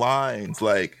front lines,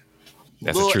 like,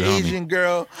 that's little a true Asian homie.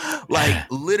 Girl,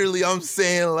 like literally, I'm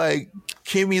saying like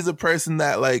Kimmy's a person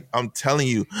that like I'm telling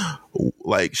you,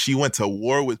 like she went to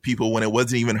war with people when it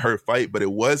wasn't even her fight, but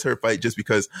it was her fight just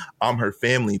because I'm her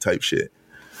family type shit.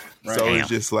 Right. So it's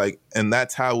just like, and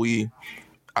that's how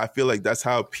I feel like that's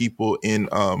how people in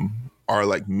our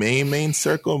like main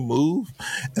circle move,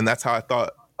 and that's how I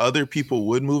thought other people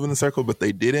would move in the circle, but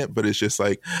they didn't. But it's just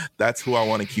like, that's who I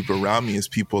want to keep around me, is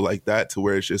people like that, to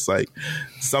where it's just like,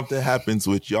 something happens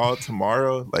with y'all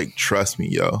tomorrow, like trust me,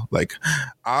 yo. Like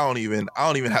I don't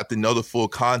even have to know the full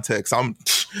context. I'm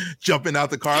jumping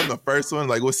out the car. I'm the first one.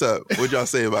 Like, what's up? What'd y'all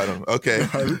say about him? Okay,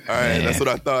 all right, that's what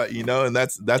I thought, you know. And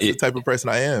that's the type of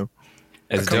person I am.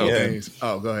 It's dope. Things.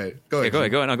 Oh, go ahead. Go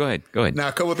ahead. Now,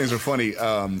 a couple of things were funny.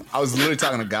 I was literally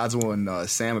talking to Godzilla and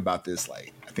Sam about this,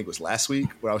 like, I think it was last week,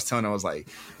 where I was telling him, I was like,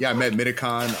 yeah, I met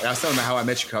Midicon. I was telling him how I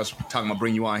met you, because I was talking about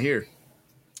bringing you on here.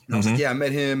 And I was like, yeah, I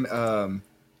met him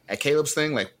at Caleb's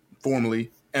thing, like, formally.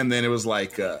 And then it was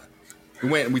like, we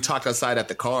went and we talked outside at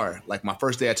the car. Like, my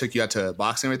first day I took you out to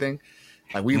box and everything.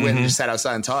 Like, we went and just sat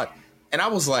outside and talked. And I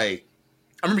was like,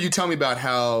 I remember you telling me about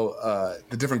how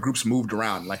the different groups moved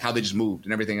around, like how they just moved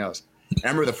and everything else. And I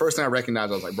remember the first thing I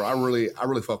recognized, I was like, bro, I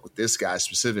really fuck with this guy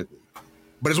specifically.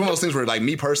 But it's one of those things where, like,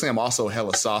 me personally, I'm also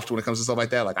hella soft when it comes to stuff like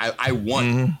that. Like, I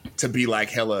want to be like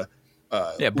hella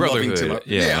brotherhood.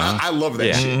 I love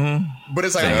that shit. But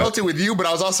it's like, I felt it with you, but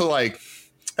I was also like,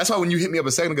 that's why when you hit me up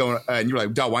a second ago and you were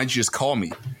like, dog, why didn't you just call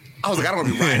me? I was like, I don't want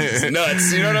to be riding these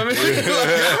nuts. You know what I mean?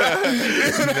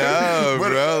 No,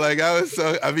 bro. Like,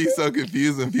 I'd be so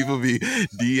confused when people be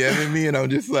DMing me, and I'm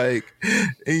just like,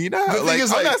 you know, like,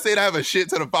 I'm not saying I have a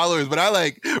shit ton of followers, but I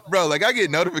like, bro, like, I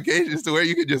get notifications to where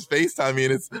you can just FaceTime me,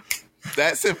 and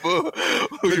That simple.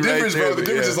 The difference, bro. The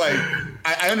difference is like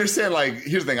I understand. Like,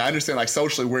 here's the thing. I understand. Like,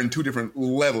 socially, we're in two different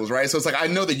levels, right? So it's like I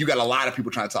know that you got a lot of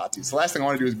people trying to talk to you. So the last thing I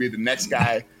want to do is be the next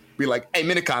guy. Be like, hey,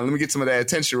 Minicon, let me get some of that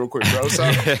attention real quick, bro. So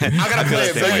I gotta play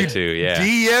it back too. Yeah.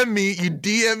 You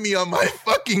DM me on my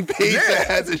fucking page that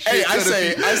has a shit. Hey, I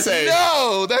say,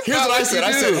 no. That's here's not what I what said.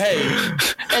 I said,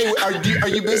 hey, are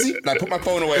you busy? And I put my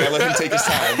phone away. I let him take his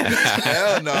time.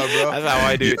 Hell no, bro. That's how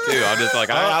I do it too. I'm just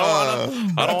like,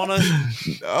 I don't want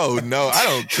to. Oh no, I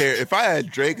don't care. If I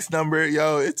had Drake's number,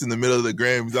 yo, it's in the middle of the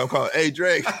Grammys. I'm calling, hey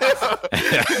Drake,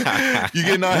 you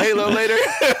getting on Halo later?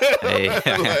 Hey.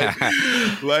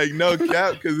 like no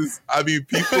cap, because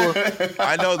people.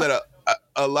 I know that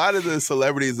a lot of the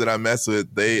celebrities that I mess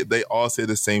with, they all say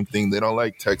the same thing. They don't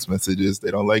like text messages.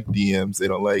 They don't like DMs. They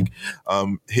don't like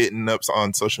hitting ups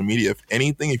on social media. If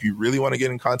anything, if you really want to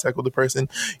get in contact with a person,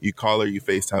 you call or you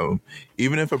FaceTime them.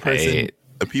 Even if a person,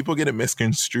 people get it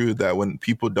misconstrued that when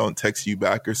people don't text you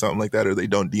back or something like that, or they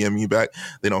don't DM you back,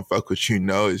 they don't fuck with you.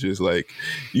 No, it's just like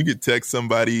you could text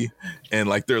somebody and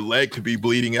like their leg could be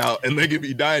bleeding out and they could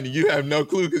be dying and you have no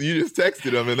clue because you just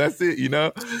texted them and that's it, you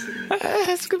know?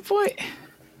 That's a good point.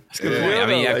 That's a good point. I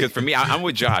mean, yeah, because for me, I'm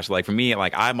with Josh. Like for me,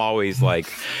 like I'm always like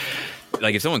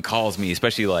if someone calls me,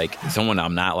 especially like someone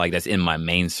I'm not like that's in my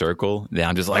main circle, then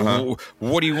I'm just like,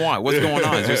 what do you want? What's going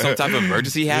on? Is there some type of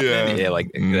emergency happening? Yeah, like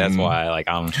that's why like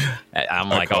I'm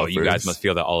like, oh, you guys must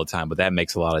feel that all the time. But that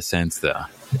makes a lot of sense, though.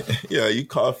 Yeah, you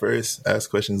call first, ask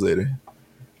questions later.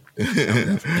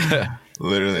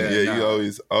 Literally,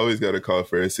 you always got to call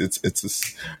first. It's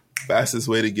the fastest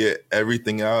way to get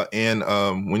everything out. And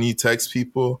when you text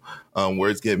people,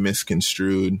 words get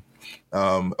misconstrued.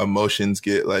 Emotions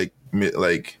get like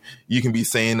you can be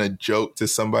saying a joke to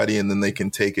somebody and then they can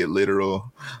take it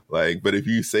literal. Like, but if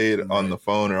you say it on the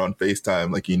phone or on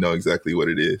FaceTime, like you know exactly what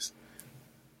it is.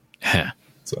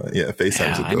 So yeah,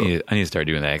 FaceTime's a dope. I need to start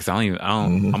doing that because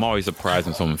I'm always surprised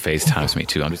when someone FaceTimes me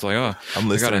too. I'm just like, oh, I'm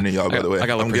listening to y'all, by the way.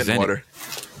 I'm getting water.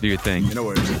 Do your thing. You know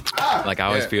what it is. Like I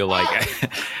always feel like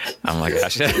I'm like,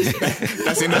 gosh. That's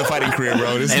the end of the fighting career,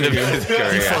 bro. This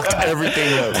nigga fucked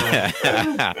everything up.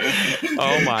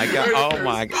 Oh my god.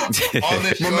 On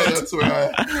this show, that's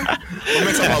where I'm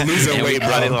talking about losing weight,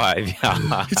 bro. Live.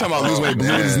 Yeah. He's talking about losing weight,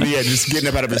 blew his knee, just getting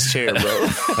up out of his chair, bro.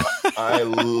 I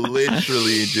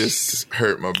literally just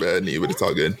hurt my bad knee, but it's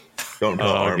all good. Don't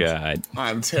arms. God.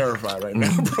 I'm terrified right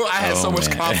now, bro. I had so much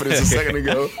confidence a second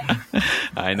ago.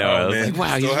 I know. I was like,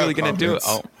 wow, he's really going to do it.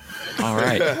 Oh, all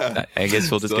right. I guess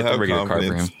we'll just get the regular car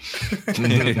for him.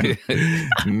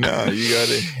 No, you got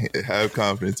to have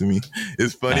confidence in me.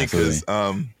 It's funny because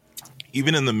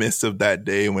even in the midst of that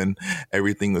day when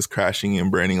everything was crashing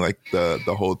and burning, like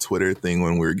the whole Twitter thing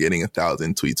when we were getting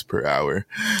 1,000 tweets per hour,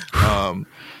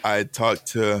 I talked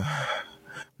to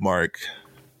Mark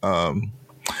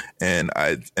and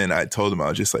I told him, I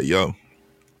was just like, yo,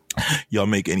 y'all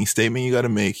make any statement you got to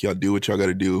make. Y'all do what y'all got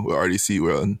to do with RDC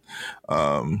World.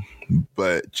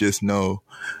 But just know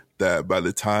that by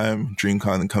the time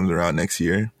DreamCon comes around next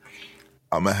year,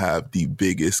 I'm going to have the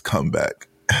biggest comeback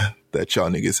that y'all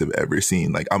niggas have ever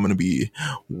seen. Like, I'm going to be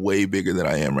way bigger than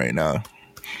I am right now.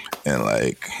 And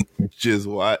like, just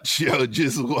watch, yo,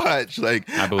 just watch. Like,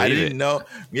 I didn't know.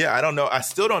 Yeah, I don't know. I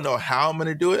still don't know how I'm going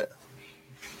to do it.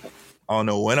 I don't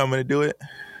know when I'm going to do it,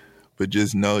 but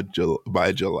just know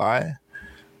by July,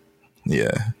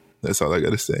 yeah, that's all I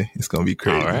got to say. It's going to be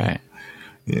crazy. All right.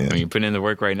 Yeah. I mean, you're putting in the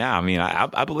work right now. I mean,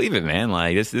 I believe it, man.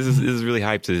 Like this is really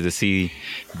hyped to see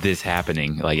this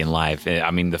happening, like in live.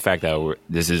 I mean, the fact that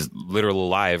this is literal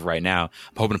live right now.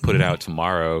 I'm hoping to put it out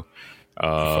tomorrow.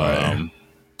 I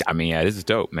mean, yeah, this is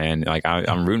dope, man. Like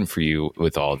I'm rooting for you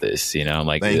with all this. You know,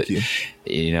 like thank you.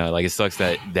 You know, like it sucks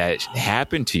that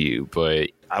happened to you, but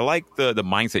I like the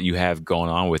mindset you have going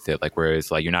on with it. Like where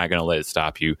it's like you're not gonna let it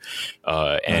stop you,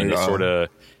 and it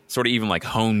sort of even like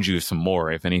honed you some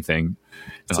more, if anything.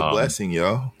 It's a blessing,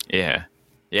 yo. Yeah.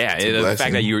 Yeah, the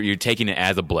fact that you're taking it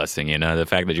as a blessing, you know, the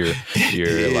fact that you're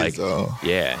like,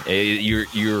 yeah,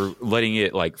 you're letting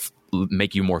it like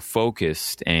make you more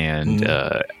focused, and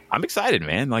I'm excited,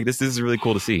 man. Like this is really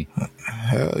cool to see.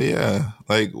 Hell yeah!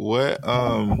 Like what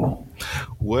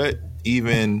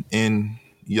even in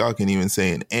y'all can even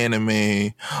say in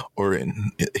anime or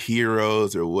in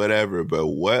Heroes or whatever, but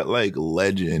what like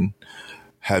legend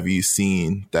have you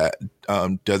seen that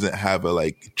doesn't have a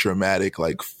like dramatic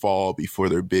like fall before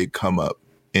their big come up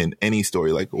in any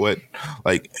story? Like what,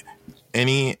 like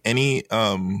any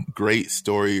great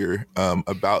story or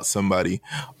about somebody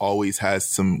always has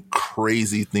some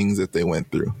crazy things that they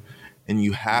went through, and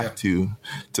you have to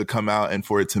come out and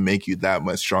for it to make you that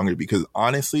much stronger. Because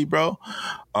honestly, bro,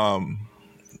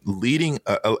 leading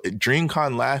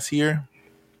DreamCon last year,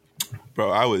 bro,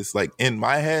 I was like, in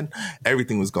my head,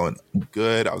 everything was going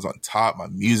good. I was on top. My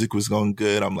music was going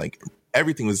good. I'm like,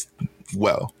 everything was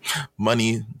well,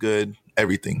 money good,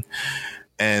 everything.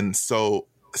 And so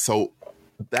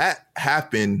that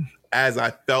happened as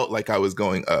I felt like I was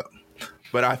going up.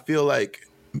 But I feel like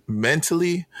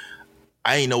mentally,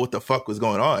 I didn't know what the fuck was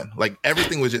going on. Like,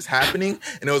 everything was just happening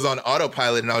and it was on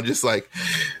autopilot. And I was just like,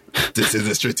 this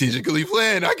isn't strategically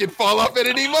planned. I could fall off at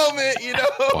any moment, you know?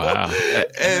 Wow.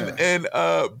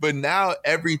 But now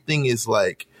everything is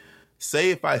like,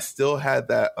 say if I still had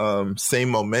that same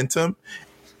momentum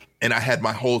and I had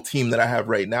my whole team that I have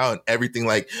right now and everything,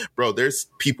 like, bro, there's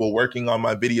people working on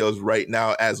my videos right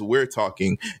now as we're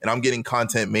talking, and I'm getting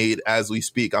content made as we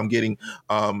speak. I'm getting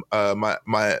my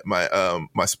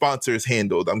sponsors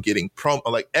handled. I'm getting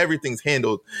like, everything's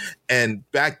handled. And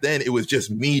back then it was just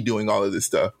me doing all of this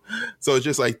stuff. So it's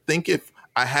just like, think if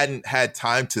I hadn't had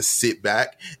time to sit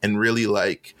back and really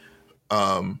like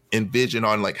envision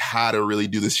on like how to really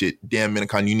do this shit. Damn,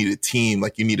 Minicon, you need a team.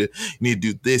 Like, you need to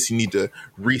do this. You need to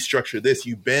restructure this.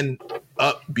 You've been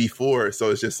up before. So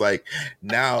it's just like,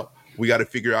 now we got to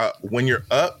figure out, when you're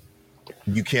up,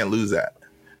 you can't lose that.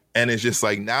 And it's just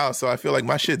like, now, so I feel like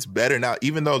my shit's better now,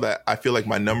 even though that I feel like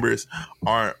my numbers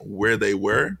aren't where they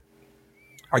were.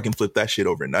 I can flip that shit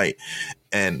overnight.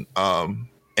 And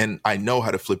I know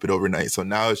how to flip it overnight. So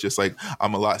now it's just like,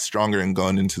 I'm a lot stronger and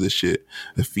going into this shit,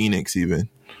 the Phoenix even.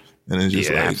 And it's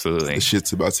just like, absolutely. The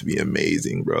shit's about to be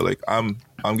amazing, bro. Like, I'm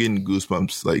getting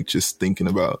goosebumps, like, just thinking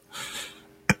about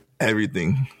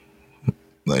everything.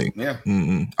 Like, yeah.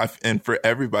 And for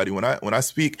everybody, when I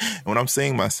speak, when I'm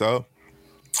saying myself,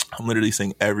 I'm literally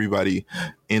saying everybody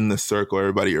in the circle,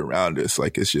 everybody around us.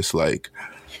 Like, it's just like,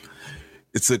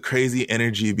 it's a crazy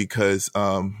energy because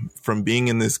from being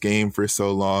in this game for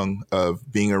so long, of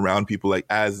being around people, like,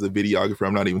 as a videographer,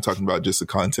 I'm not even talking about just a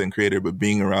content creator, but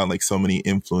being around like so many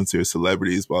influencers,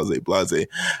 celebrities, blase,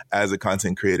 as a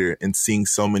content creator, and seeing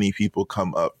so many people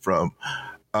come up from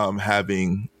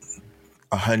having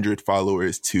 100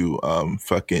 followers to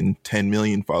fucking 10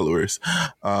 million followers.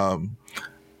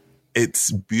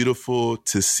 It's beautiful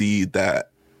to see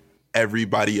that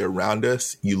everybody around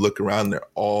us, you look around, they're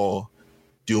all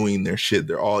doing their shit.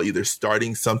 They're all either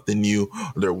starting something new,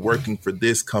 or they're working for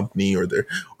this company, or they're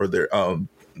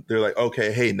like,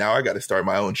 okay, hey, now I got to start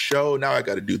my own show. Now I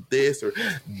got to do this, or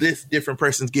this different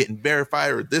person's getting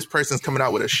verified, or this person's coming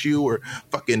out with a shoe, or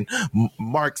fucking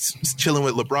Mark's chilling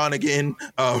with LeBron again.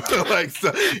 Like,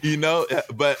 so, you know,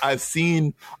 but I've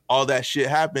seen all that shit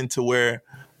happen to where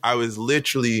I was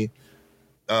literally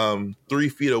 3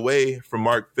 feet away from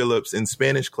Mark Phillips in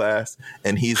Spanish class.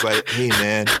 And he's like, hey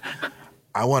man,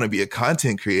 I want to be a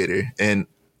content creator, and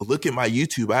look at my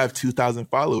YouTube. I have 2,000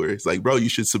 followers. Like, bro, you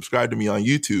should subscribe to me on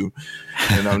YouTube.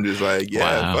 And I'm just like,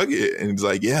 yeah, fuck it. And it's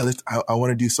like, yeah, I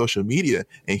want to do social media.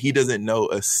 And he doesn't know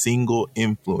a single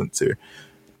influencer.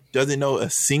 And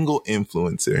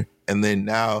then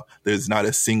now there's not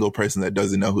a single person that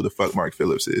doesn't know who the fuck Mark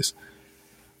Phillips is.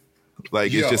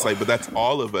 Like, it's just like, but that's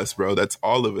all of us, bro. That's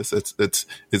all of us.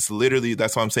 It's literally,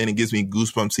 that's why I'm saying it gives me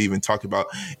goosebumps to even talk about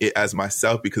it as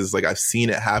myself, because it's like, I've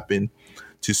seen it happen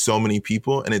to so many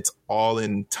people, and it's all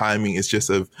in timing. It's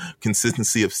just a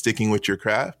consistency of sticking with your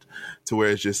craft, to where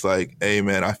it's just like, hey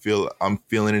man, I'm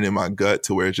feeling it in my gut,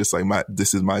 to where it's just like,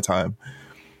 this is my time.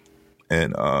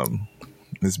 And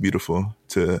it's beautiful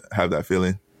to have that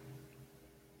feeling.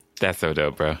 That's so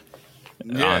dope, bro.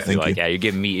 Yeah, honestly, like, yeah, you're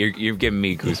giving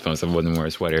me goosebumps. I wouldn't wear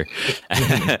a sweater, you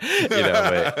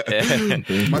know.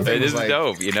 But this is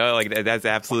dope, you know. Like, that's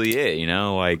absolutely it, you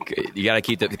know. Like, you got to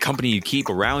keep the company you keep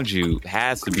around you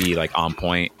has to be like on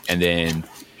point, and then,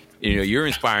 you know, you're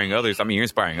inspiring others. I mean, you're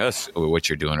inspiring us with what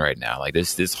you're doing right now. Like,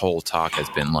 this whole talk has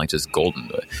been like just golden.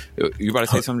 You about to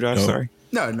say something, Josh? No. Sorry.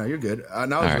 No, you're good. I was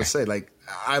going to say, like,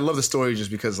 I love the story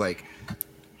just because, like,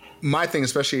 my thing,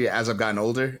 especially as I've gotten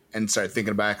older and started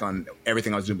thinking back on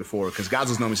everything I was doing before, because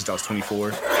Godzill's known me since I was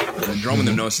 24, and Drone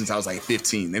them known since I was like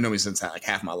 15. They know me since like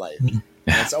half my life. And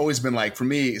it's always been like, for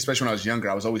me, especially when I was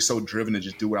younger, I was always so driven to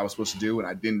just do what I was supposed to do, and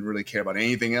I didn't really care about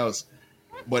anything else.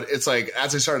 But it's like,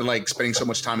 as I started like spending so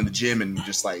much time in the gym and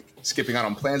just like skipping out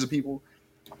on plans with people,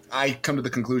 I come to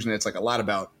the conclusion that it's like a lot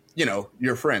about, you know,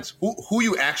 your friends. Who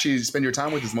you actually spend your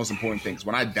time with is the most important thing. 'Cause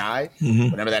when I die,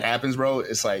 whenever that happens, bro,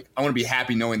 it's like, I want to be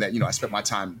happy knowing that, you know, I spent my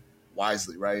time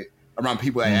wisely, right? Around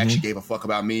people that actually gave a fuck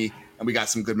about me, and we got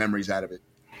some good memories out of it.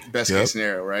 Best case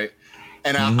scenario, right?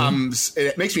 And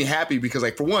it makes me happy because,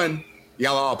 like, for one,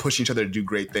 y'all are all pushing each other to do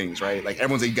great things, right? Like,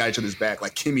 everyone's like, got each other's back.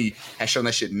 Like, Kimmy has shown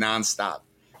that shit nonstop.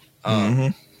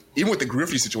 Even with the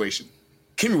Griffey situation,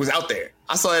 Kimmy was out there.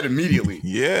 I saw that immediately.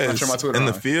 Yeah, in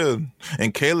the field.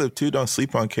 And Caleb too. Don't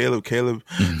sleep on Caleb.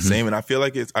 Same. And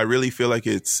I really feel like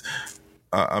it's.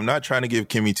 I'm not trying to give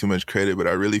Kimmy too much credit, but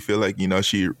I really feel like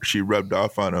she rubbed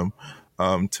off on him.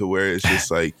 To where it's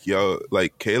just like, yo,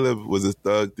 like Caleb was a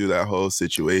thug through that whole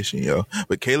situation, yo.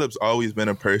 But Caleb's always been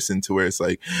a person to where it's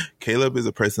like, Caleb is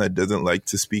a person that doesn't like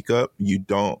to speak up. You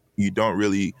don't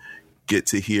really get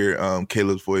to hear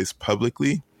Caleb's voice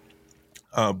publicly.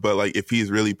 But like if he's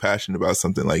really passionate about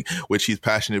something, like which he's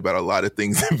passionate about a lot of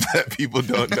things that people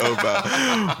don't know about.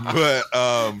 But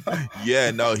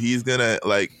yeah, no, he's gonna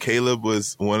like Caleb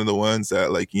was one of the ones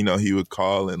that like, he would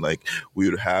call and like we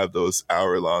would have those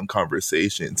hour-long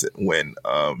conversations when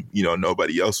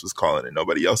nobody else was calling and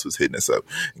nobody else was hitting us up.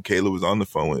 And Caleb was on the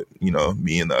phone with,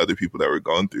 me and the other people that were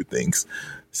going through things.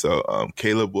 So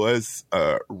Caleb was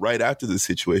right after the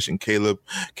situation. Caleb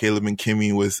and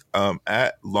Kimmy was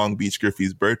at Long Beach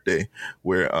Griffey's birthday,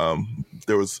 where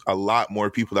there was a lot more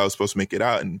people that was supposed to make it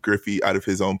out, and Griffey, out of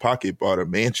his own pocket, bought a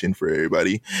mansion for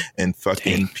everybody, and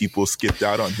fucking people skipped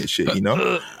out on his shit.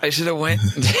 I should have went.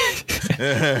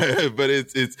 But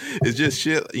it's just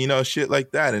shit, shit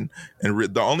like that, and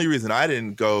the only reason I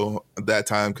didn't go that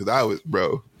time because I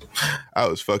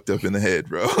was fucked up in the head,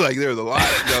 bro. Like there was a lot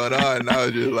going on, and I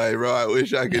was just like, bro, I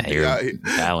wish I could be out here.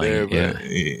 There,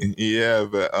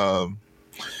 but,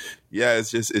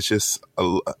 it's just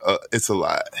it's a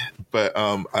lot. But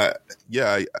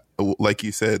like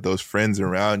you said, those friends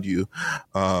around you.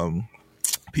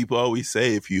 People always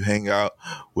say if you hang out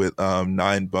with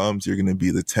 9 bums, you're going to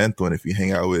be the 10th one. If you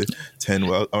hang out with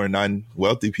 9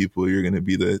 wealthy people, you're going to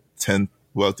be the 10th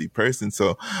wealthy person.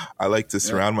 So I like to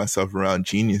surround myself around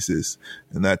geniuses,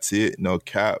 and that's it. No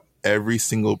cap. Every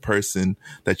single person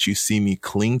that you see me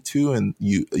cling to and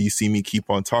you see me keep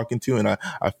on talking to and I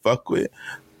fuck with,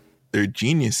 they're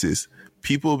geniuses.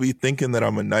 People be thinking that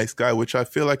I'm a nice guy, which I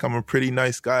feel like I'm a pretty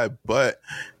nice guy, but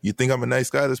you think I'm a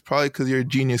nice guy, that's probably because you're a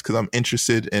genius, because I'm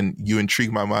interested and you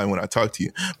intrigue my mind when I talk to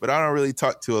you. But I don't really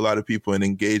talk to a lot of people and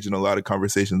engage in a lot of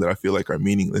conversations that I feel like are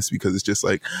meaningless, because it's just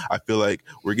like, I feel like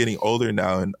we're getting older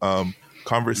now, and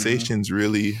conversations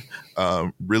really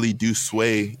do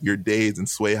sway your days and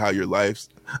sway how your lives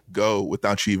go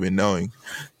without you even knowing.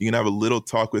 You can have a little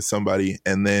talk with somebody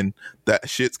and then that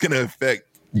shit's going to affect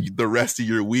the rest of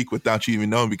your week without you even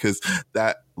knowing, because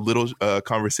that little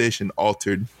conversation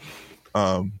altered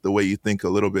the way you think a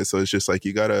little bit. So it's just like,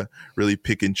 you got to really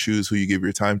pick and choose who you give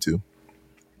your time to.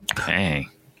 Dang.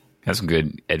 That's some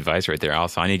good advice right there.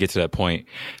 Also, I need to get to that point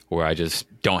where I just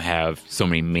don't have so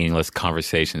many meaningless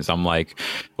conversations. I'm like,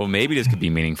 well, maybe this could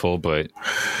be meaningful, but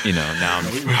now I'm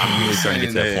really starting to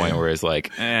get to that point where it's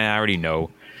like, I already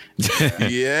know.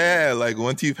 Yeah, like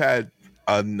once you've had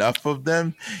enough of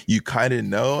them, you kind of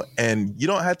know, and you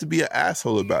don't have to be an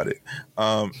asshole about it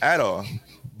at all.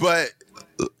 But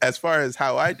as far as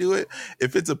how I do it,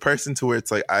 if it's a person to where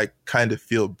it's like I kind of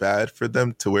feel bad for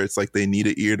them to where it's like they need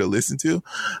an ear to listen to,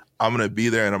 I'm going to be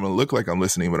there and I'm going to look like I'm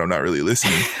listening, but I'm not really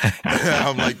listening.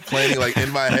 I'm like planning like in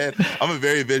my head. I'm a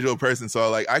very visual person. So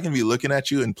like I can be looking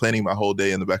at you and planning my whole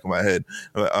day in the back of my head.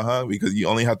 I'm like, because you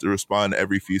only have to respond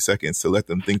every few seconds to let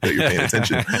them think that you're paying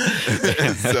attention.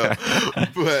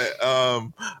 But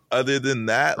other than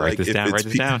that, write this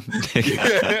down.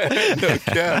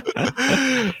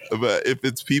 But if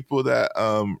it's people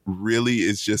that really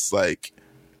is just like,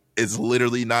 it's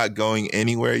literally not going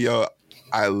anywhere, yo,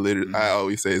 I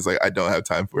always say it's like, I don't have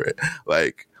time for it.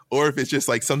 Like, or if it's just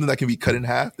like something that can be cut in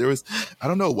half. I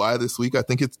don't know why this week, I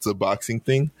think it's a boxing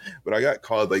thing, but I got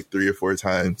called like 3 or 4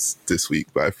 times this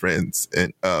week by friends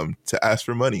and to ask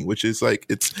for money, which is like,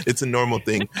 it's a normal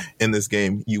thing in this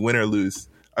game. You win or lose.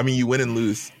 I mean, you win and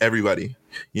lose, everybody,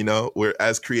 where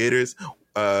as creators,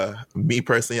 me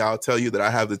personally, I'll tell you that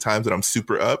I have the times that I'm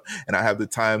super up and I have the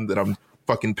time that I'm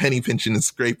fucking penny pinching and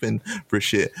scraping for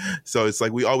shit. So it's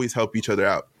like we always help each other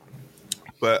out.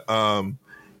 But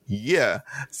yeah.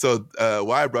 So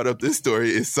why I brought up this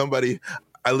story is somebody,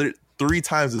 I literally 3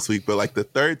 times this week, but like the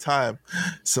 3rd time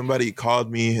somebody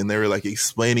called me and they were like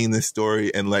explaining this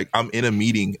story, and like I'm in a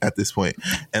meeting at this point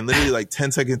and literally like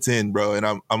 10 seconds in, bro, and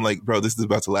I'm like, bro, this is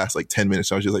about to last like 10 minutes.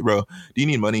 So I was just like, bro, do you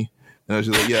need money? And I was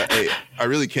just like, yeah, hey, I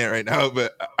really can't right now,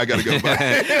 but I gotta go. Like,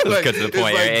 let's get to the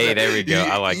point. Like, hey, there we go.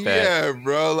 I like that. Yeah,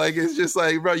 bro. Like, it's just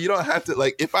like, bro, you don't have to,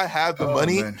 like, if I have the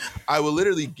money, man, I will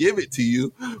literally give it to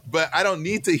you, but I don't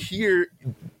need to hear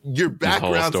your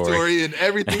background story and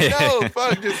everything. No,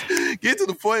 fuck, just get to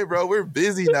the point, bro. We're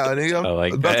busy now, nigga. I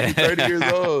like about that. to be 30 years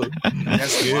old.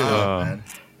 That's wild, man.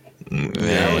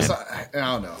 Yeah, I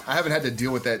don't know. I haven't had to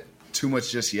deal with that too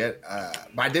much just yet,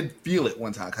 but I did feel it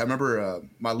one time. I remember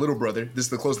my little brother. This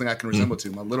is the closest thing I can resemble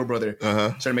to. My little brother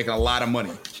started making a lot of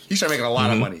money. He started making a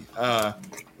lot of money.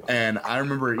 And I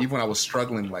remember even when I was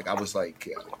struggling, like I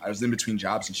was in between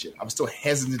jobs and shit. I was still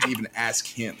hesitant to even ask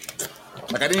him.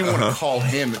 Like I didn't even want to call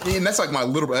him. And that's like my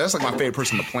little brother. That's like my favorite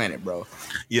person on the planet, bro.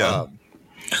 Yeah.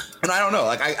 And I don't know.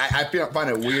 Like I find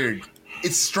it weird.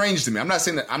 It's strange to me. I'm not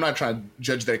saying that. I'm not trying to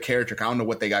judge their character. 'Cause I don't know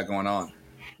what they got going on.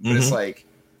 But it's like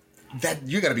that.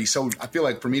 You got to be so. I feel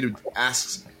like for me to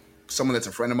ask someone that's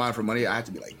a friend of mine for money, I have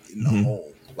to be like in the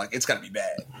hole. Like it's got to be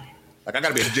bad. Like I got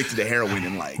to be addicted to heroin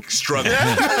and like struggle. You know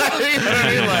what I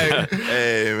mean? Like,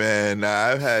 hey man,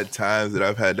 I've had times that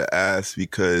I've had to ask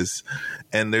because,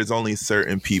 and there's only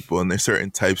certain people and there's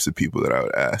certain types of people that I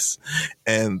would ask,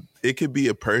 and it could be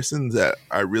a person that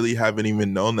I really haven't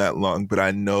even known that long, but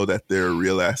I know that they're a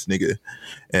real ass nigga.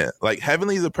 And like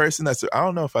Heavenly is a person that's, I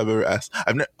don't know if I've ever asked.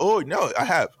 I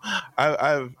have.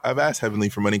 I've asked Heavenly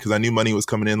for money because I knew money was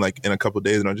coming in like in a couple of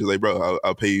days, and I'm just like, bro,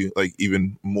 I'll pay you like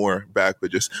even more back, but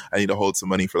just I need to hold some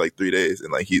money for like 3 days,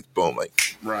 and like he's boom,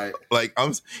 like right, like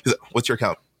he's like, what's your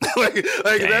account? like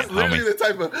damn, that's literally the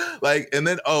type of like. And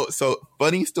then so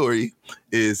funny story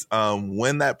is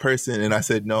when that person, and I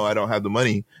said no, I don't have the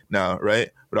money now, right?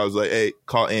 But I was like, hey,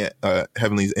 call Aunt,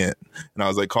 Heavenly's aunt, and I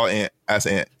was like, call Aunt, ask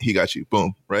Aunt, he got you,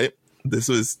 boom, right? This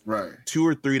was 2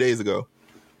 or 3 days ago.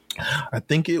 I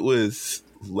think it was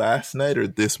last night or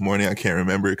this morning, I can't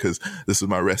remember because this was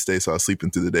my rest day, so I was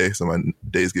sleeping through the day, so my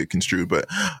days get construed. But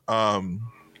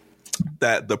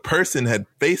that the person had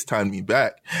FaceTimed me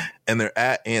back, and they're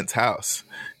at Aunt's house,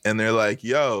 and they're like,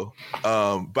 yo,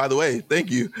 by the way,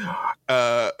 thank you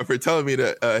for telling me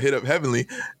to hit up Heavenly.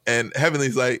 And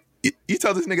Heavenly's like, you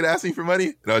tell this nigga to ask me for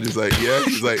money? And I was just like, yeah.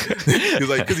 He's like,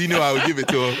 because he knew I would give it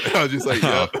to him. And I was just like,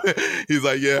 yeah. He's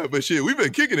like, yeah, but shit, we've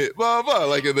been kicking it, blah, blah.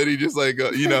 Like, and then he just like,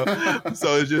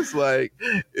 so it's just like,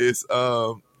 it's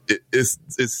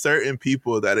certain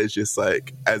people that is just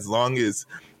like, as long as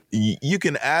you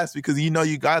can ask because you know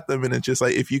you got them, and it's just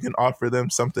like if you can offer them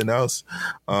something else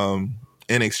in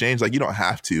exchange, like you don't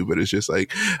have to, but it's just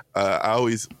like I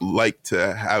always like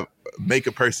to make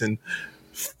a person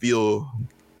feel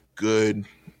good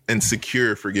and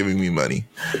secure for giving me money.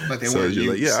 But so it's just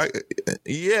like,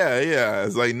 yeah.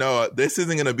 It's like, no, this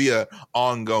isn't going to be a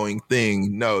ongoing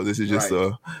thing. No, this is just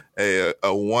a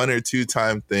 1 or 2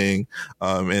 time thing.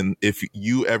 And if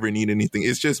you ever need anything,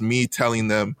 it's just me telling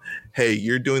them, hey,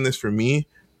 you're doing this for me.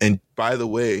 And by the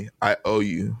way, I owe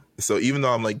you. So even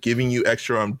though I'm like giving you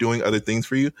extra, I'm doing other things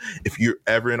for you. If you're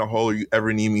ever in a hole or you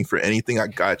ever need me for anything, I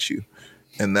got you.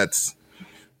 And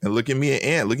look at me and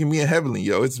Aunt, look at me and Heavenly,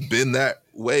 yo. It's been that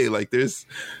way. Like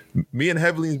me and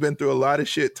Heavenly's been through a lot of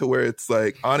shit to where it's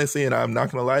like, honestly, and I'm not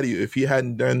gonna lie to you, if he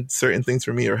hadn't done certain things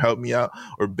for me or helped me out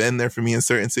or been there for me in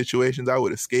certain situations, I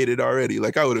would have skated already.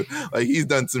 Like I would have, like he's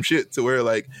done some shit to where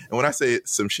like, and when I say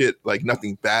some shit, like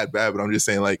nothing bad, but I'm just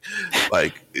saying like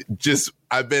just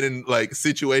I've been in like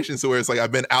situations to where it's like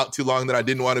I've been out too long that I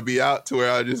didn't want to be out, to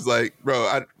where I just like,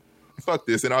 bro, fuck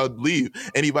this, and I'll leave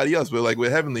anybody else. But like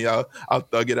with Heavenly, I'll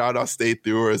thug it out. I'll stay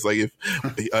through. Or it's like if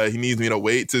he needs me to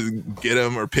wait to get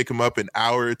him or pick him up an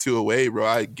hour or 2 away, bro,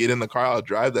 I get in the car, I'll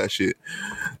drive that shit.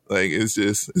 Like it's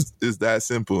that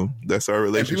simple. That's our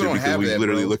relationship because we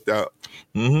literally looked out.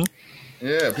 Mm-hmm.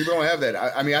 Yeah, people don't have that.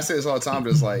 I mean, I say this all the time,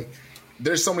 but it's like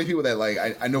there's so many people that like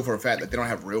I know for a fact that they don't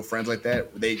have real friends like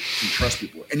that where they can trust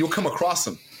people, and you'll come across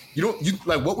them. You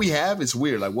like what we have is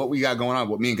weird. Like what we got going on,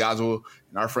 what me and Goswell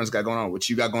and our friends got going on, what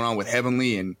you got going on with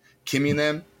Heavenly and Kimmy and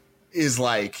them is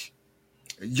like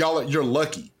you're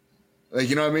lucky. Like,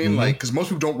 you know what I mean? Mm-hmm. Like, because most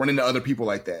people don't run into other people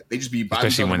like that. They just be by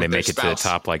especially when they make it to the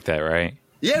top like that, right?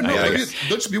 Yeah, no,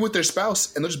 they'll just be with their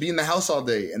spouse and they'll just be in the house all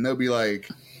day and they'll be like,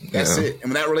 that's it. And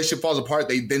when that relationship falls apart,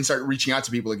 they then start reaching out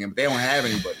to people again, but they don't have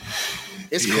anybody.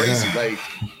 It's crazy. Like,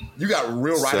 you got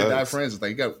real ride or die friends.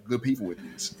 Like, you got good people with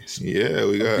you.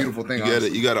 We got a beautiful thing.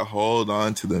 You got to hold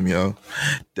on to them, yo.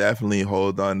 Definitely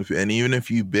hold on to. And even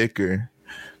if you bicker,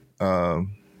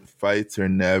 fights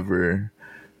should never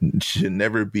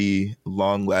be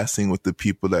long lasting with the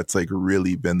people that's like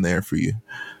really been there for you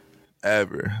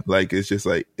ever. Like, it's just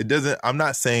like, it doesn't. I'm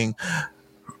not saying.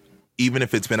 Even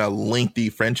if it's been a lengthy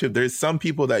friendship, there's some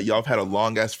people that y'all have had a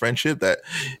long ass friendship that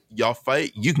y'all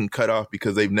fight, you can cut off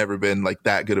because they've never been like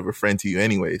that good of a friend to you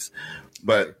anyways.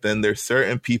 But then there's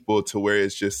certain people to where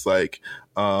it's just like,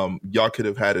 y'all could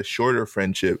have had a shorter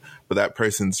friendship, but that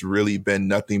person's really been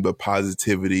nothing but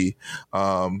positivity.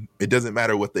 It doesn't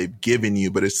matter what they've given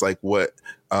you, but it's like what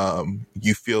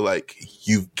you feel like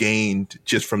you've gained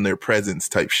just from their presence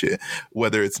type shit,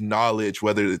 whether it's knowledge,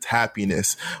 whether it's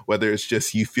happiness, whether it's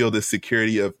just you feel the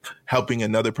security of helping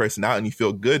another person out and you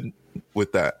feel good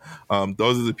with that.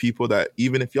 Those are the people that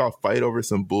even if y'all fight over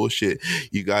some bullshit,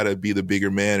 you gotta be the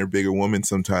bigger man or bigger woman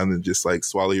sometimes and just like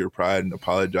swallow your pride and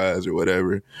apologize or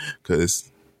whatever.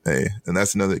 Cause hey, and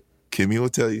that's another, Kimmy will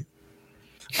tell you,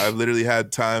 I've literally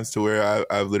had times to where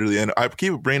I've literally, and I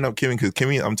keep bringing up Kimmy because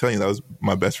Kimmy, I'm telling you, that was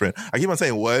my best friend. I keep on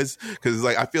saying was because it's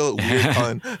like I feel weird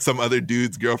calling some other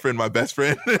dude's girlfriend my best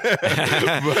friend. but I'm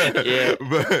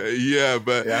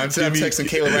texting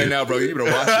Caleb right now, bro. You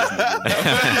better watch this.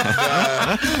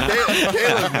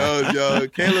 Caleb knows, yo.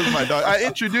 Caleb's my dog. I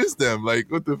introduced them.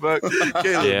 Like, what the fuck?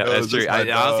 Caleb knows. That's true.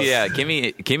 Honestly, yeah.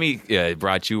 Kimmy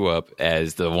brought you up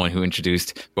as the one who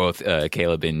introduced both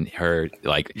Caleb and her,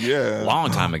 like, long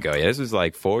time ago. Yeah, this was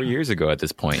like 4 years ago at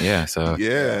this point. Yeah, so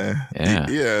yeah.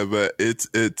 But it's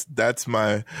that's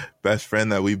my best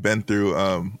friend that we've been through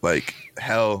like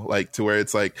hell, like to where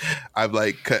it's like I've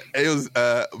like it was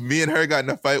me and her got in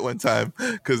a fight one time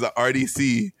because the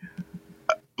RDC.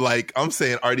 Like I'm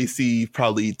saying RDC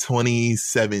probably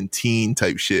 2017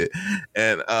 type shit.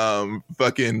 And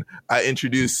fucking I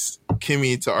introduced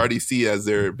Kimmy to RDC as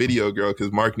their video girl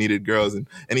because Mark needed girls. And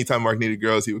anytime Mark needed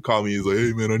girls, he would call me. He was like,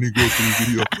 hey man, I need girls for this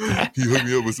video. He hooked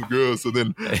me up with some girls. So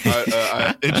then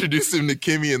I introduced him to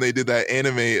Kimmy and they did that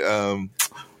anime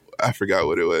I forgot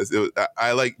what it was.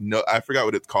 I forgot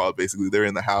what it's called. Basically, they're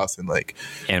in the house and like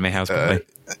anime house.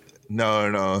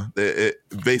 No. It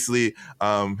basically,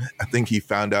 I think he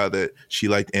found out that she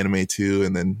liked anime too,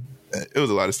 and then it was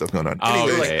a lot of stuff going on.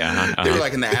 Anyway, they were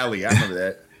like in the alley. I remember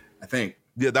that. I think.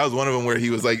 Yeah, that was one of them where he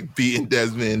was like beating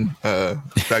Desmond back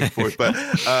and forth. But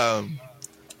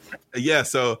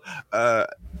so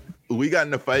we got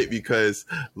in a fight because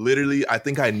literally I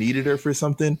think I needed her for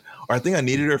something, or I think I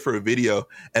needed her for a video,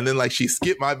 and then like she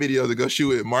skipped my video to go shoot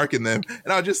with Mark and them,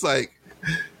 and I was just like,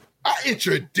 I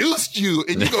introduced you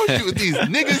and you go shoot with these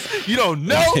niggas you don't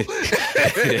know. and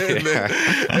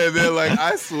then like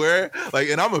I swear, like,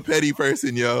 and I'm a petty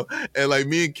person, yo. And like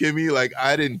me and Kimmy, like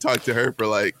I didn't talk to her for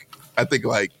like I think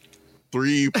like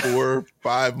 3, 4,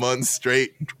 5 months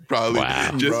straight, probably.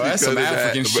 Wow. Just bro, that's some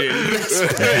African shit.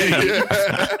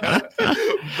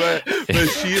 but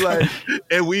she like,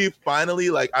 and we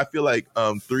finally like I feel like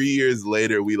 3 years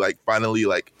later we like finally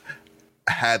like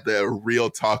had the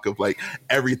real talk of like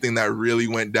everything that really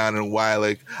went down and why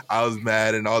like I was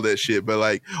mad and all that shit. But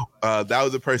like that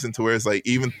was a person to where it's like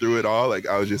even through it all, like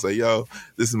I was just like, yo,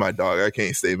 this is my dog. I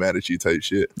can't stay mad at you type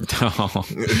shit.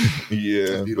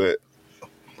 Yeah, but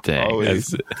dang,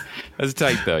 that's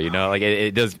tight though, you know, like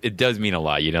it does mean a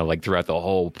lot, you know, like throughout the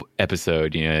whole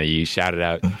episode, you know, you shouted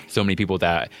out so many people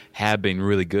that have been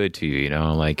really good to you, you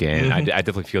know, like, and I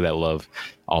definitely feel that love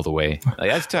all the way.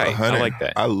 Like that's tight. I like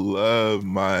that. I love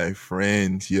my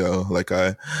friends, yo. Like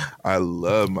I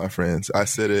love my friends. I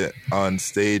said it on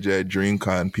stage at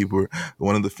DreamCon.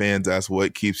 One of the fans asked,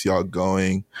 what keeps y'all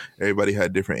going? Everybody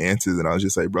had different answers. And I was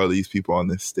just like, bro, these people on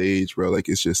this stage, bro, like,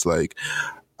 it's just like,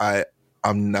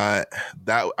 I'm not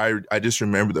that. I just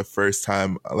remember the first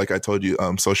time, like I told you,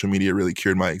 social media really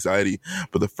cured my anxiety.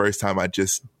 But the first time I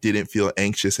just didn't feel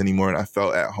anxious anymore and I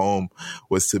felt at home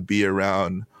was to be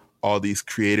around all these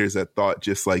creators that thought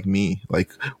just like me. Like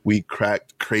we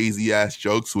cracked crazy ass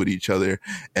jokes with each other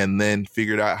and then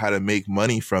figured out how to make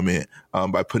money from it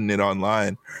by putting it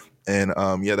online. And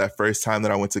that first time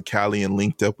that I went to Cali and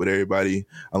linked up with everybody,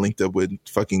 I linked up with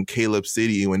fucking Caleb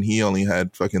City when he only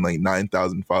had fucking like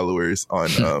 9,000 followers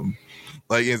on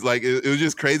like it's like it was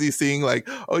just crazy seeing like,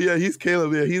 oh yeah, he's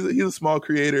Caleb, yeah, he's a small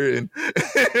creator and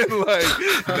like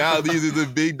now these are the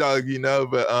big dog, you know.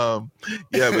 But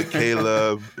but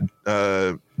Caleb,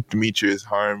 Demetrius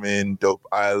Harmon, Dope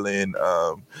Island,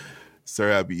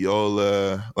 Sir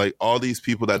Abiola, like all these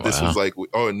people that this was like,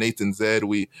 Nathan Zed,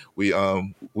 we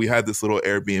had this little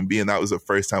Airbnb and that was the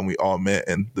first time we all met,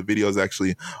 and the video is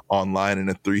actually online in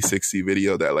a 360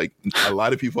 video that like a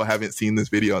lot of people haven't seen this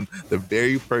video, and the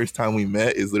very first time we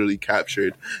met is literally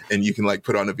captured and you can like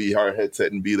put on a VR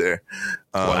headset and be there.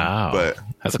 Wow. But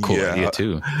that's a cool idea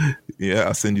too. Yeah,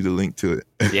 I'll send you the link to it.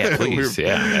 Yeah, please.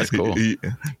 Yeah, that's cool.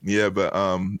 Yeah, but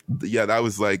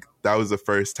that was the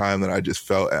first time that I just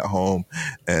felt at home,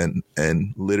 and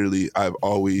literally I've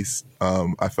always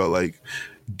I felt like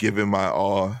giving my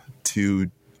all to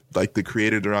like the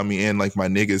creators around me and like my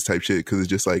niggas type shit, because it's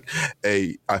just like,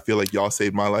 hey, I feel like y'all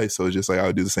saved my life, so it's just like I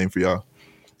would do the same for y'all.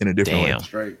 in a different Damn. way.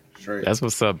 Straight. That's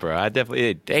what's up, bro. I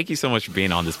definitely thank you so much for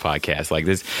being on this podcast. Like,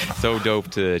 this so dope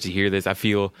to hear this. I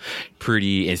feel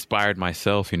pretty inspired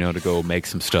myself, you know, to go make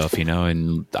some stuff, you know.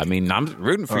 And I mean, I'm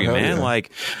rooting for you, man. Yeah.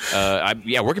 Like,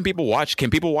 where can people watch?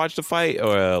 Can people watch the fight,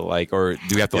 or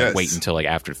do we have to wait until like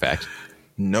after the fact?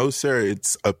 No, sir.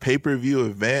 It's a pay-per-view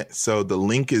event. So the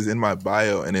link is in my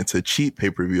bio, and it's a cheap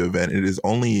pay-per-view event. It is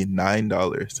only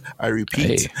 $9. I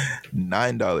repeat,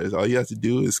 $9. All you have to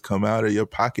do is come out of your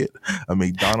pocket a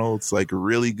McDonald's, like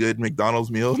really good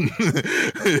McDonald's meal,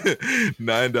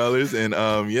 $9, and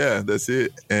that's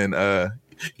it. And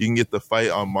you can get the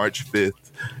fight on March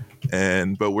 5th.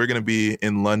 But we're going to be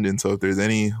in London. So if there's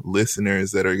any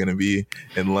listeners that are going to be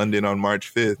in London on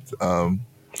March 5th,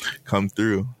 come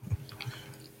through.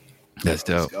 That's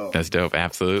dope. That's dope.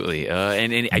 Absolutely.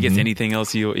 And I guess anything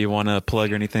else you want to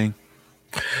plug or anything?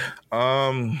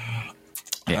 Yeah,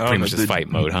 pretty much just fight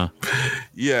mode, huh?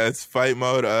 Yeah, it's fight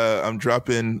mode. I'm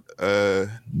dropping.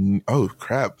 Oh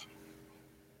crap!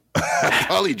 I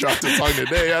probably dropped a song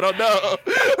today. I don't know. Oh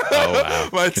wow!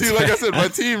 My team, like I said, my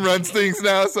team runs things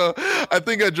now. So I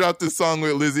think I dropped a song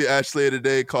with Lizzie Ashley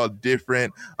today called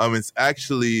 "Different." It's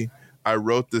actually I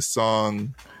wrote the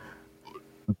song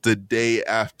the day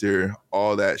after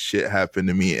all that shit happened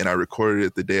to me, and I recorded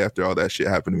it the day after all that shit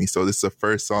happened to me. So this is the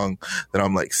first song that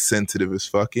I'm like sensitive as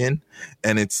fuck in,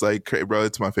 and it's like, bro,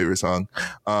 it's my favorite song.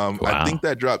 Wow. I think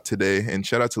that dropped today, and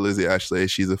shout out to Lizzie Ashley.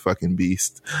 She's a fucking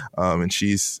beast, and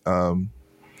she's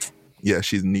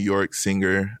she's a New York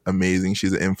singer, amazing.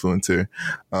 She's an influencer.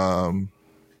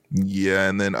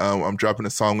 And then I'm dropping a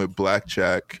song with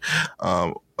Blackjack,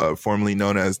 formerly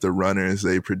known as The Runners.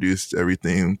 They produced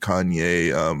everything,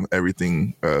 Kanye,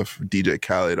 everything, DJ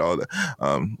Khaled, all the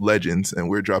legends. And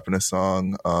we're dropping a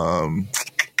song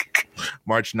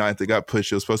March 9th. It got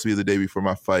pushed. It was supposed to be the day before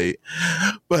my fight,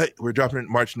 but we're dropping it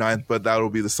March 9th. But that'll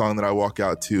be the song that I walk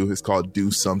out to. It's called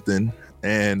Do Something.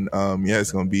 And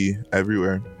it's going to be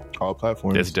everywhere. All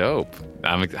platforms. That's dope.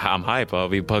 I'm hype. I'll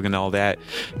be plugging all that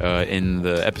in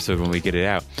the episode when we get it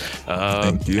out.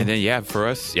 Thank you. And then for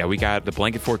us, we got the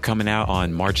Blanket Fort coming out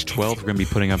on March 12th. We're gonna be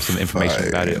putting up some information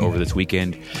about it over this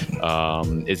weekend.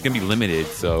 It's gonna be limited,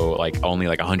 so like only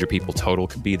like 100 people total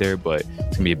could be there, but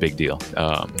it's gonna be a big deal.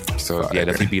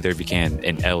 Definitely be there if you can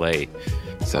in LA.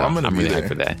 So I'm really hyped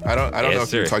for that. I don't know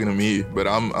if you're talking to me, but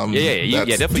I'm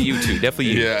definitely you too.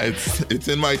 Definitely you. Yeah, it's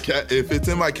in my if it's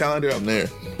in my calendar, I'm there.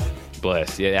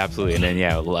 Bless. Yeah, absolutely. And then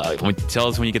tell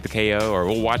us when you get the KO, or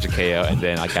we'll watch a KO, and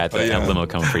then I got the limo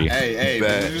coming for you. Hey,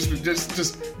 man,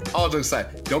 just all jokes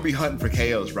aside, don't be hunting for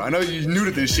KOs, bro. I know you're new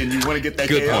to this shit and you want to get that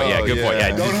good KO. Point. Yeah, good point.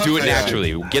 Yeah, just do it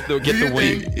naturally. Get the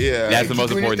win. Yeah, that's the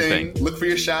most important thing. Look for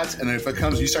your shots, and then if it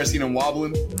comes, you start seeing them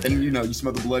wobbling, then you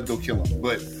smell the blood, go kill them.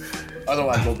 But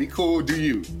otherwise, go be cool. Do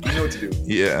you know what to do?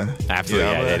 Yeah,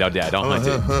 absolutely. Don't hunt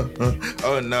it.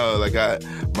 Oh no,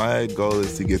 my goal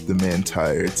is to get the man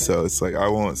tired. So it's like I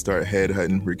won't start head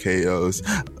hunting for KOs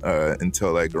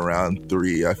until like around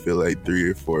 3. I feel like 3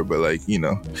 or 4, but it's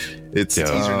easier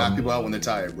to knock people out when they're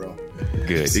tired, bro.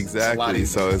 Good. Exactly.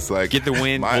 So it's like get the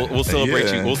win. We'll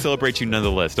celebrate you. We'll celebrate you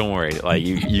nonetheless. Don't worry. Like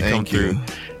you come through.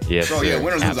 Yes, bro. Yeah,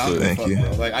 winners lose. Thank you.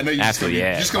 Bro. Like I know you just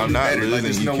gonna I'm not better. losing.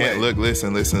 Like, you no can't way. look.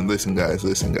 Listen, guys,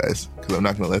 because I'm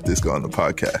not gonna let this go on the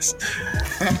podcast.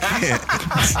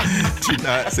 Do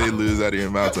not say lose out of your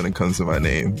mouth when it comes to my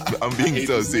name. I'm being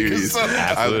so serious.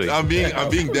 Absolutely. I'm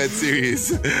being dead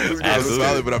serious.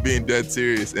 Absolutely. But I'm being dead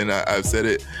serious, and I've said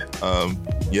it.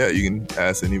 You can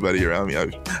ask anybody around me.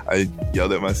 I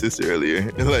yelled at my sister earlier.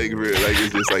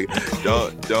 It's just like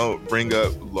don't bring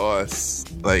up loss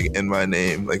in my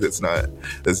name. That's not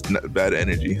bad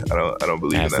energy. I don't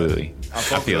believe in that. I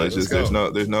feel it's just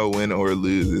there's no win or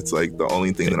lose. It's like the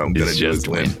only thing that I'm gonna do is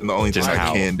win. And the only thing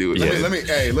I can do is win.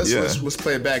 Let's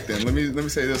play it back then. Let me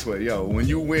say it this way, when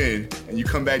you win and you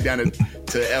come back down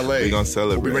to LA, we're gonna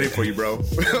celebrate. We'll be ready for you, bro.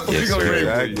 Yes, sir.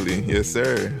 Exactly. Yes,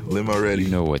 sir. Limo ready. You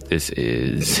know what this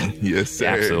is. Yes, sir.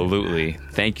 Absolutely.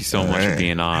 Thank you so much for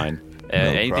being on.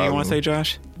 Anything problem. you want to say,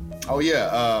 Josh? Oh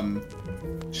yeah.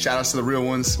 Shout outs to the real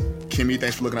ones. Kimmy,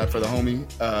 thanks for looking out for the homie.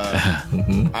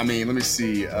 I mean, let me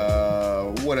see.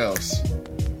 What else?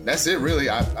 That's it, really.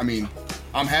 I mean,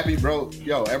 I'm happy, bro.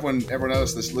 Yo, everyone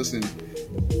else that's listening,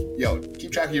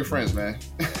 keep track of your friends, man.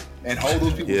 And hold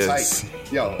those people tight.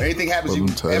 Yo, anything happens to you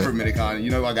ever,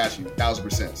 Minicon, I got you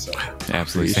 1,000%. So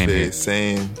absolutely,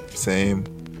 same.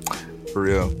 For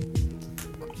real.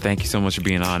 Thank you so much for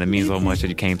being on. It means so much that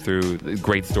you came through.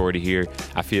 Great story to hear.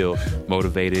 I feel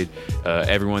motivated.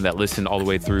 Everyone that listened all the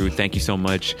way through, thank you so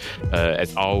much.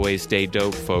 As always, stay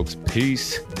dope, folks.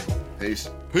 Peace. Peace.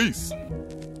 Peace.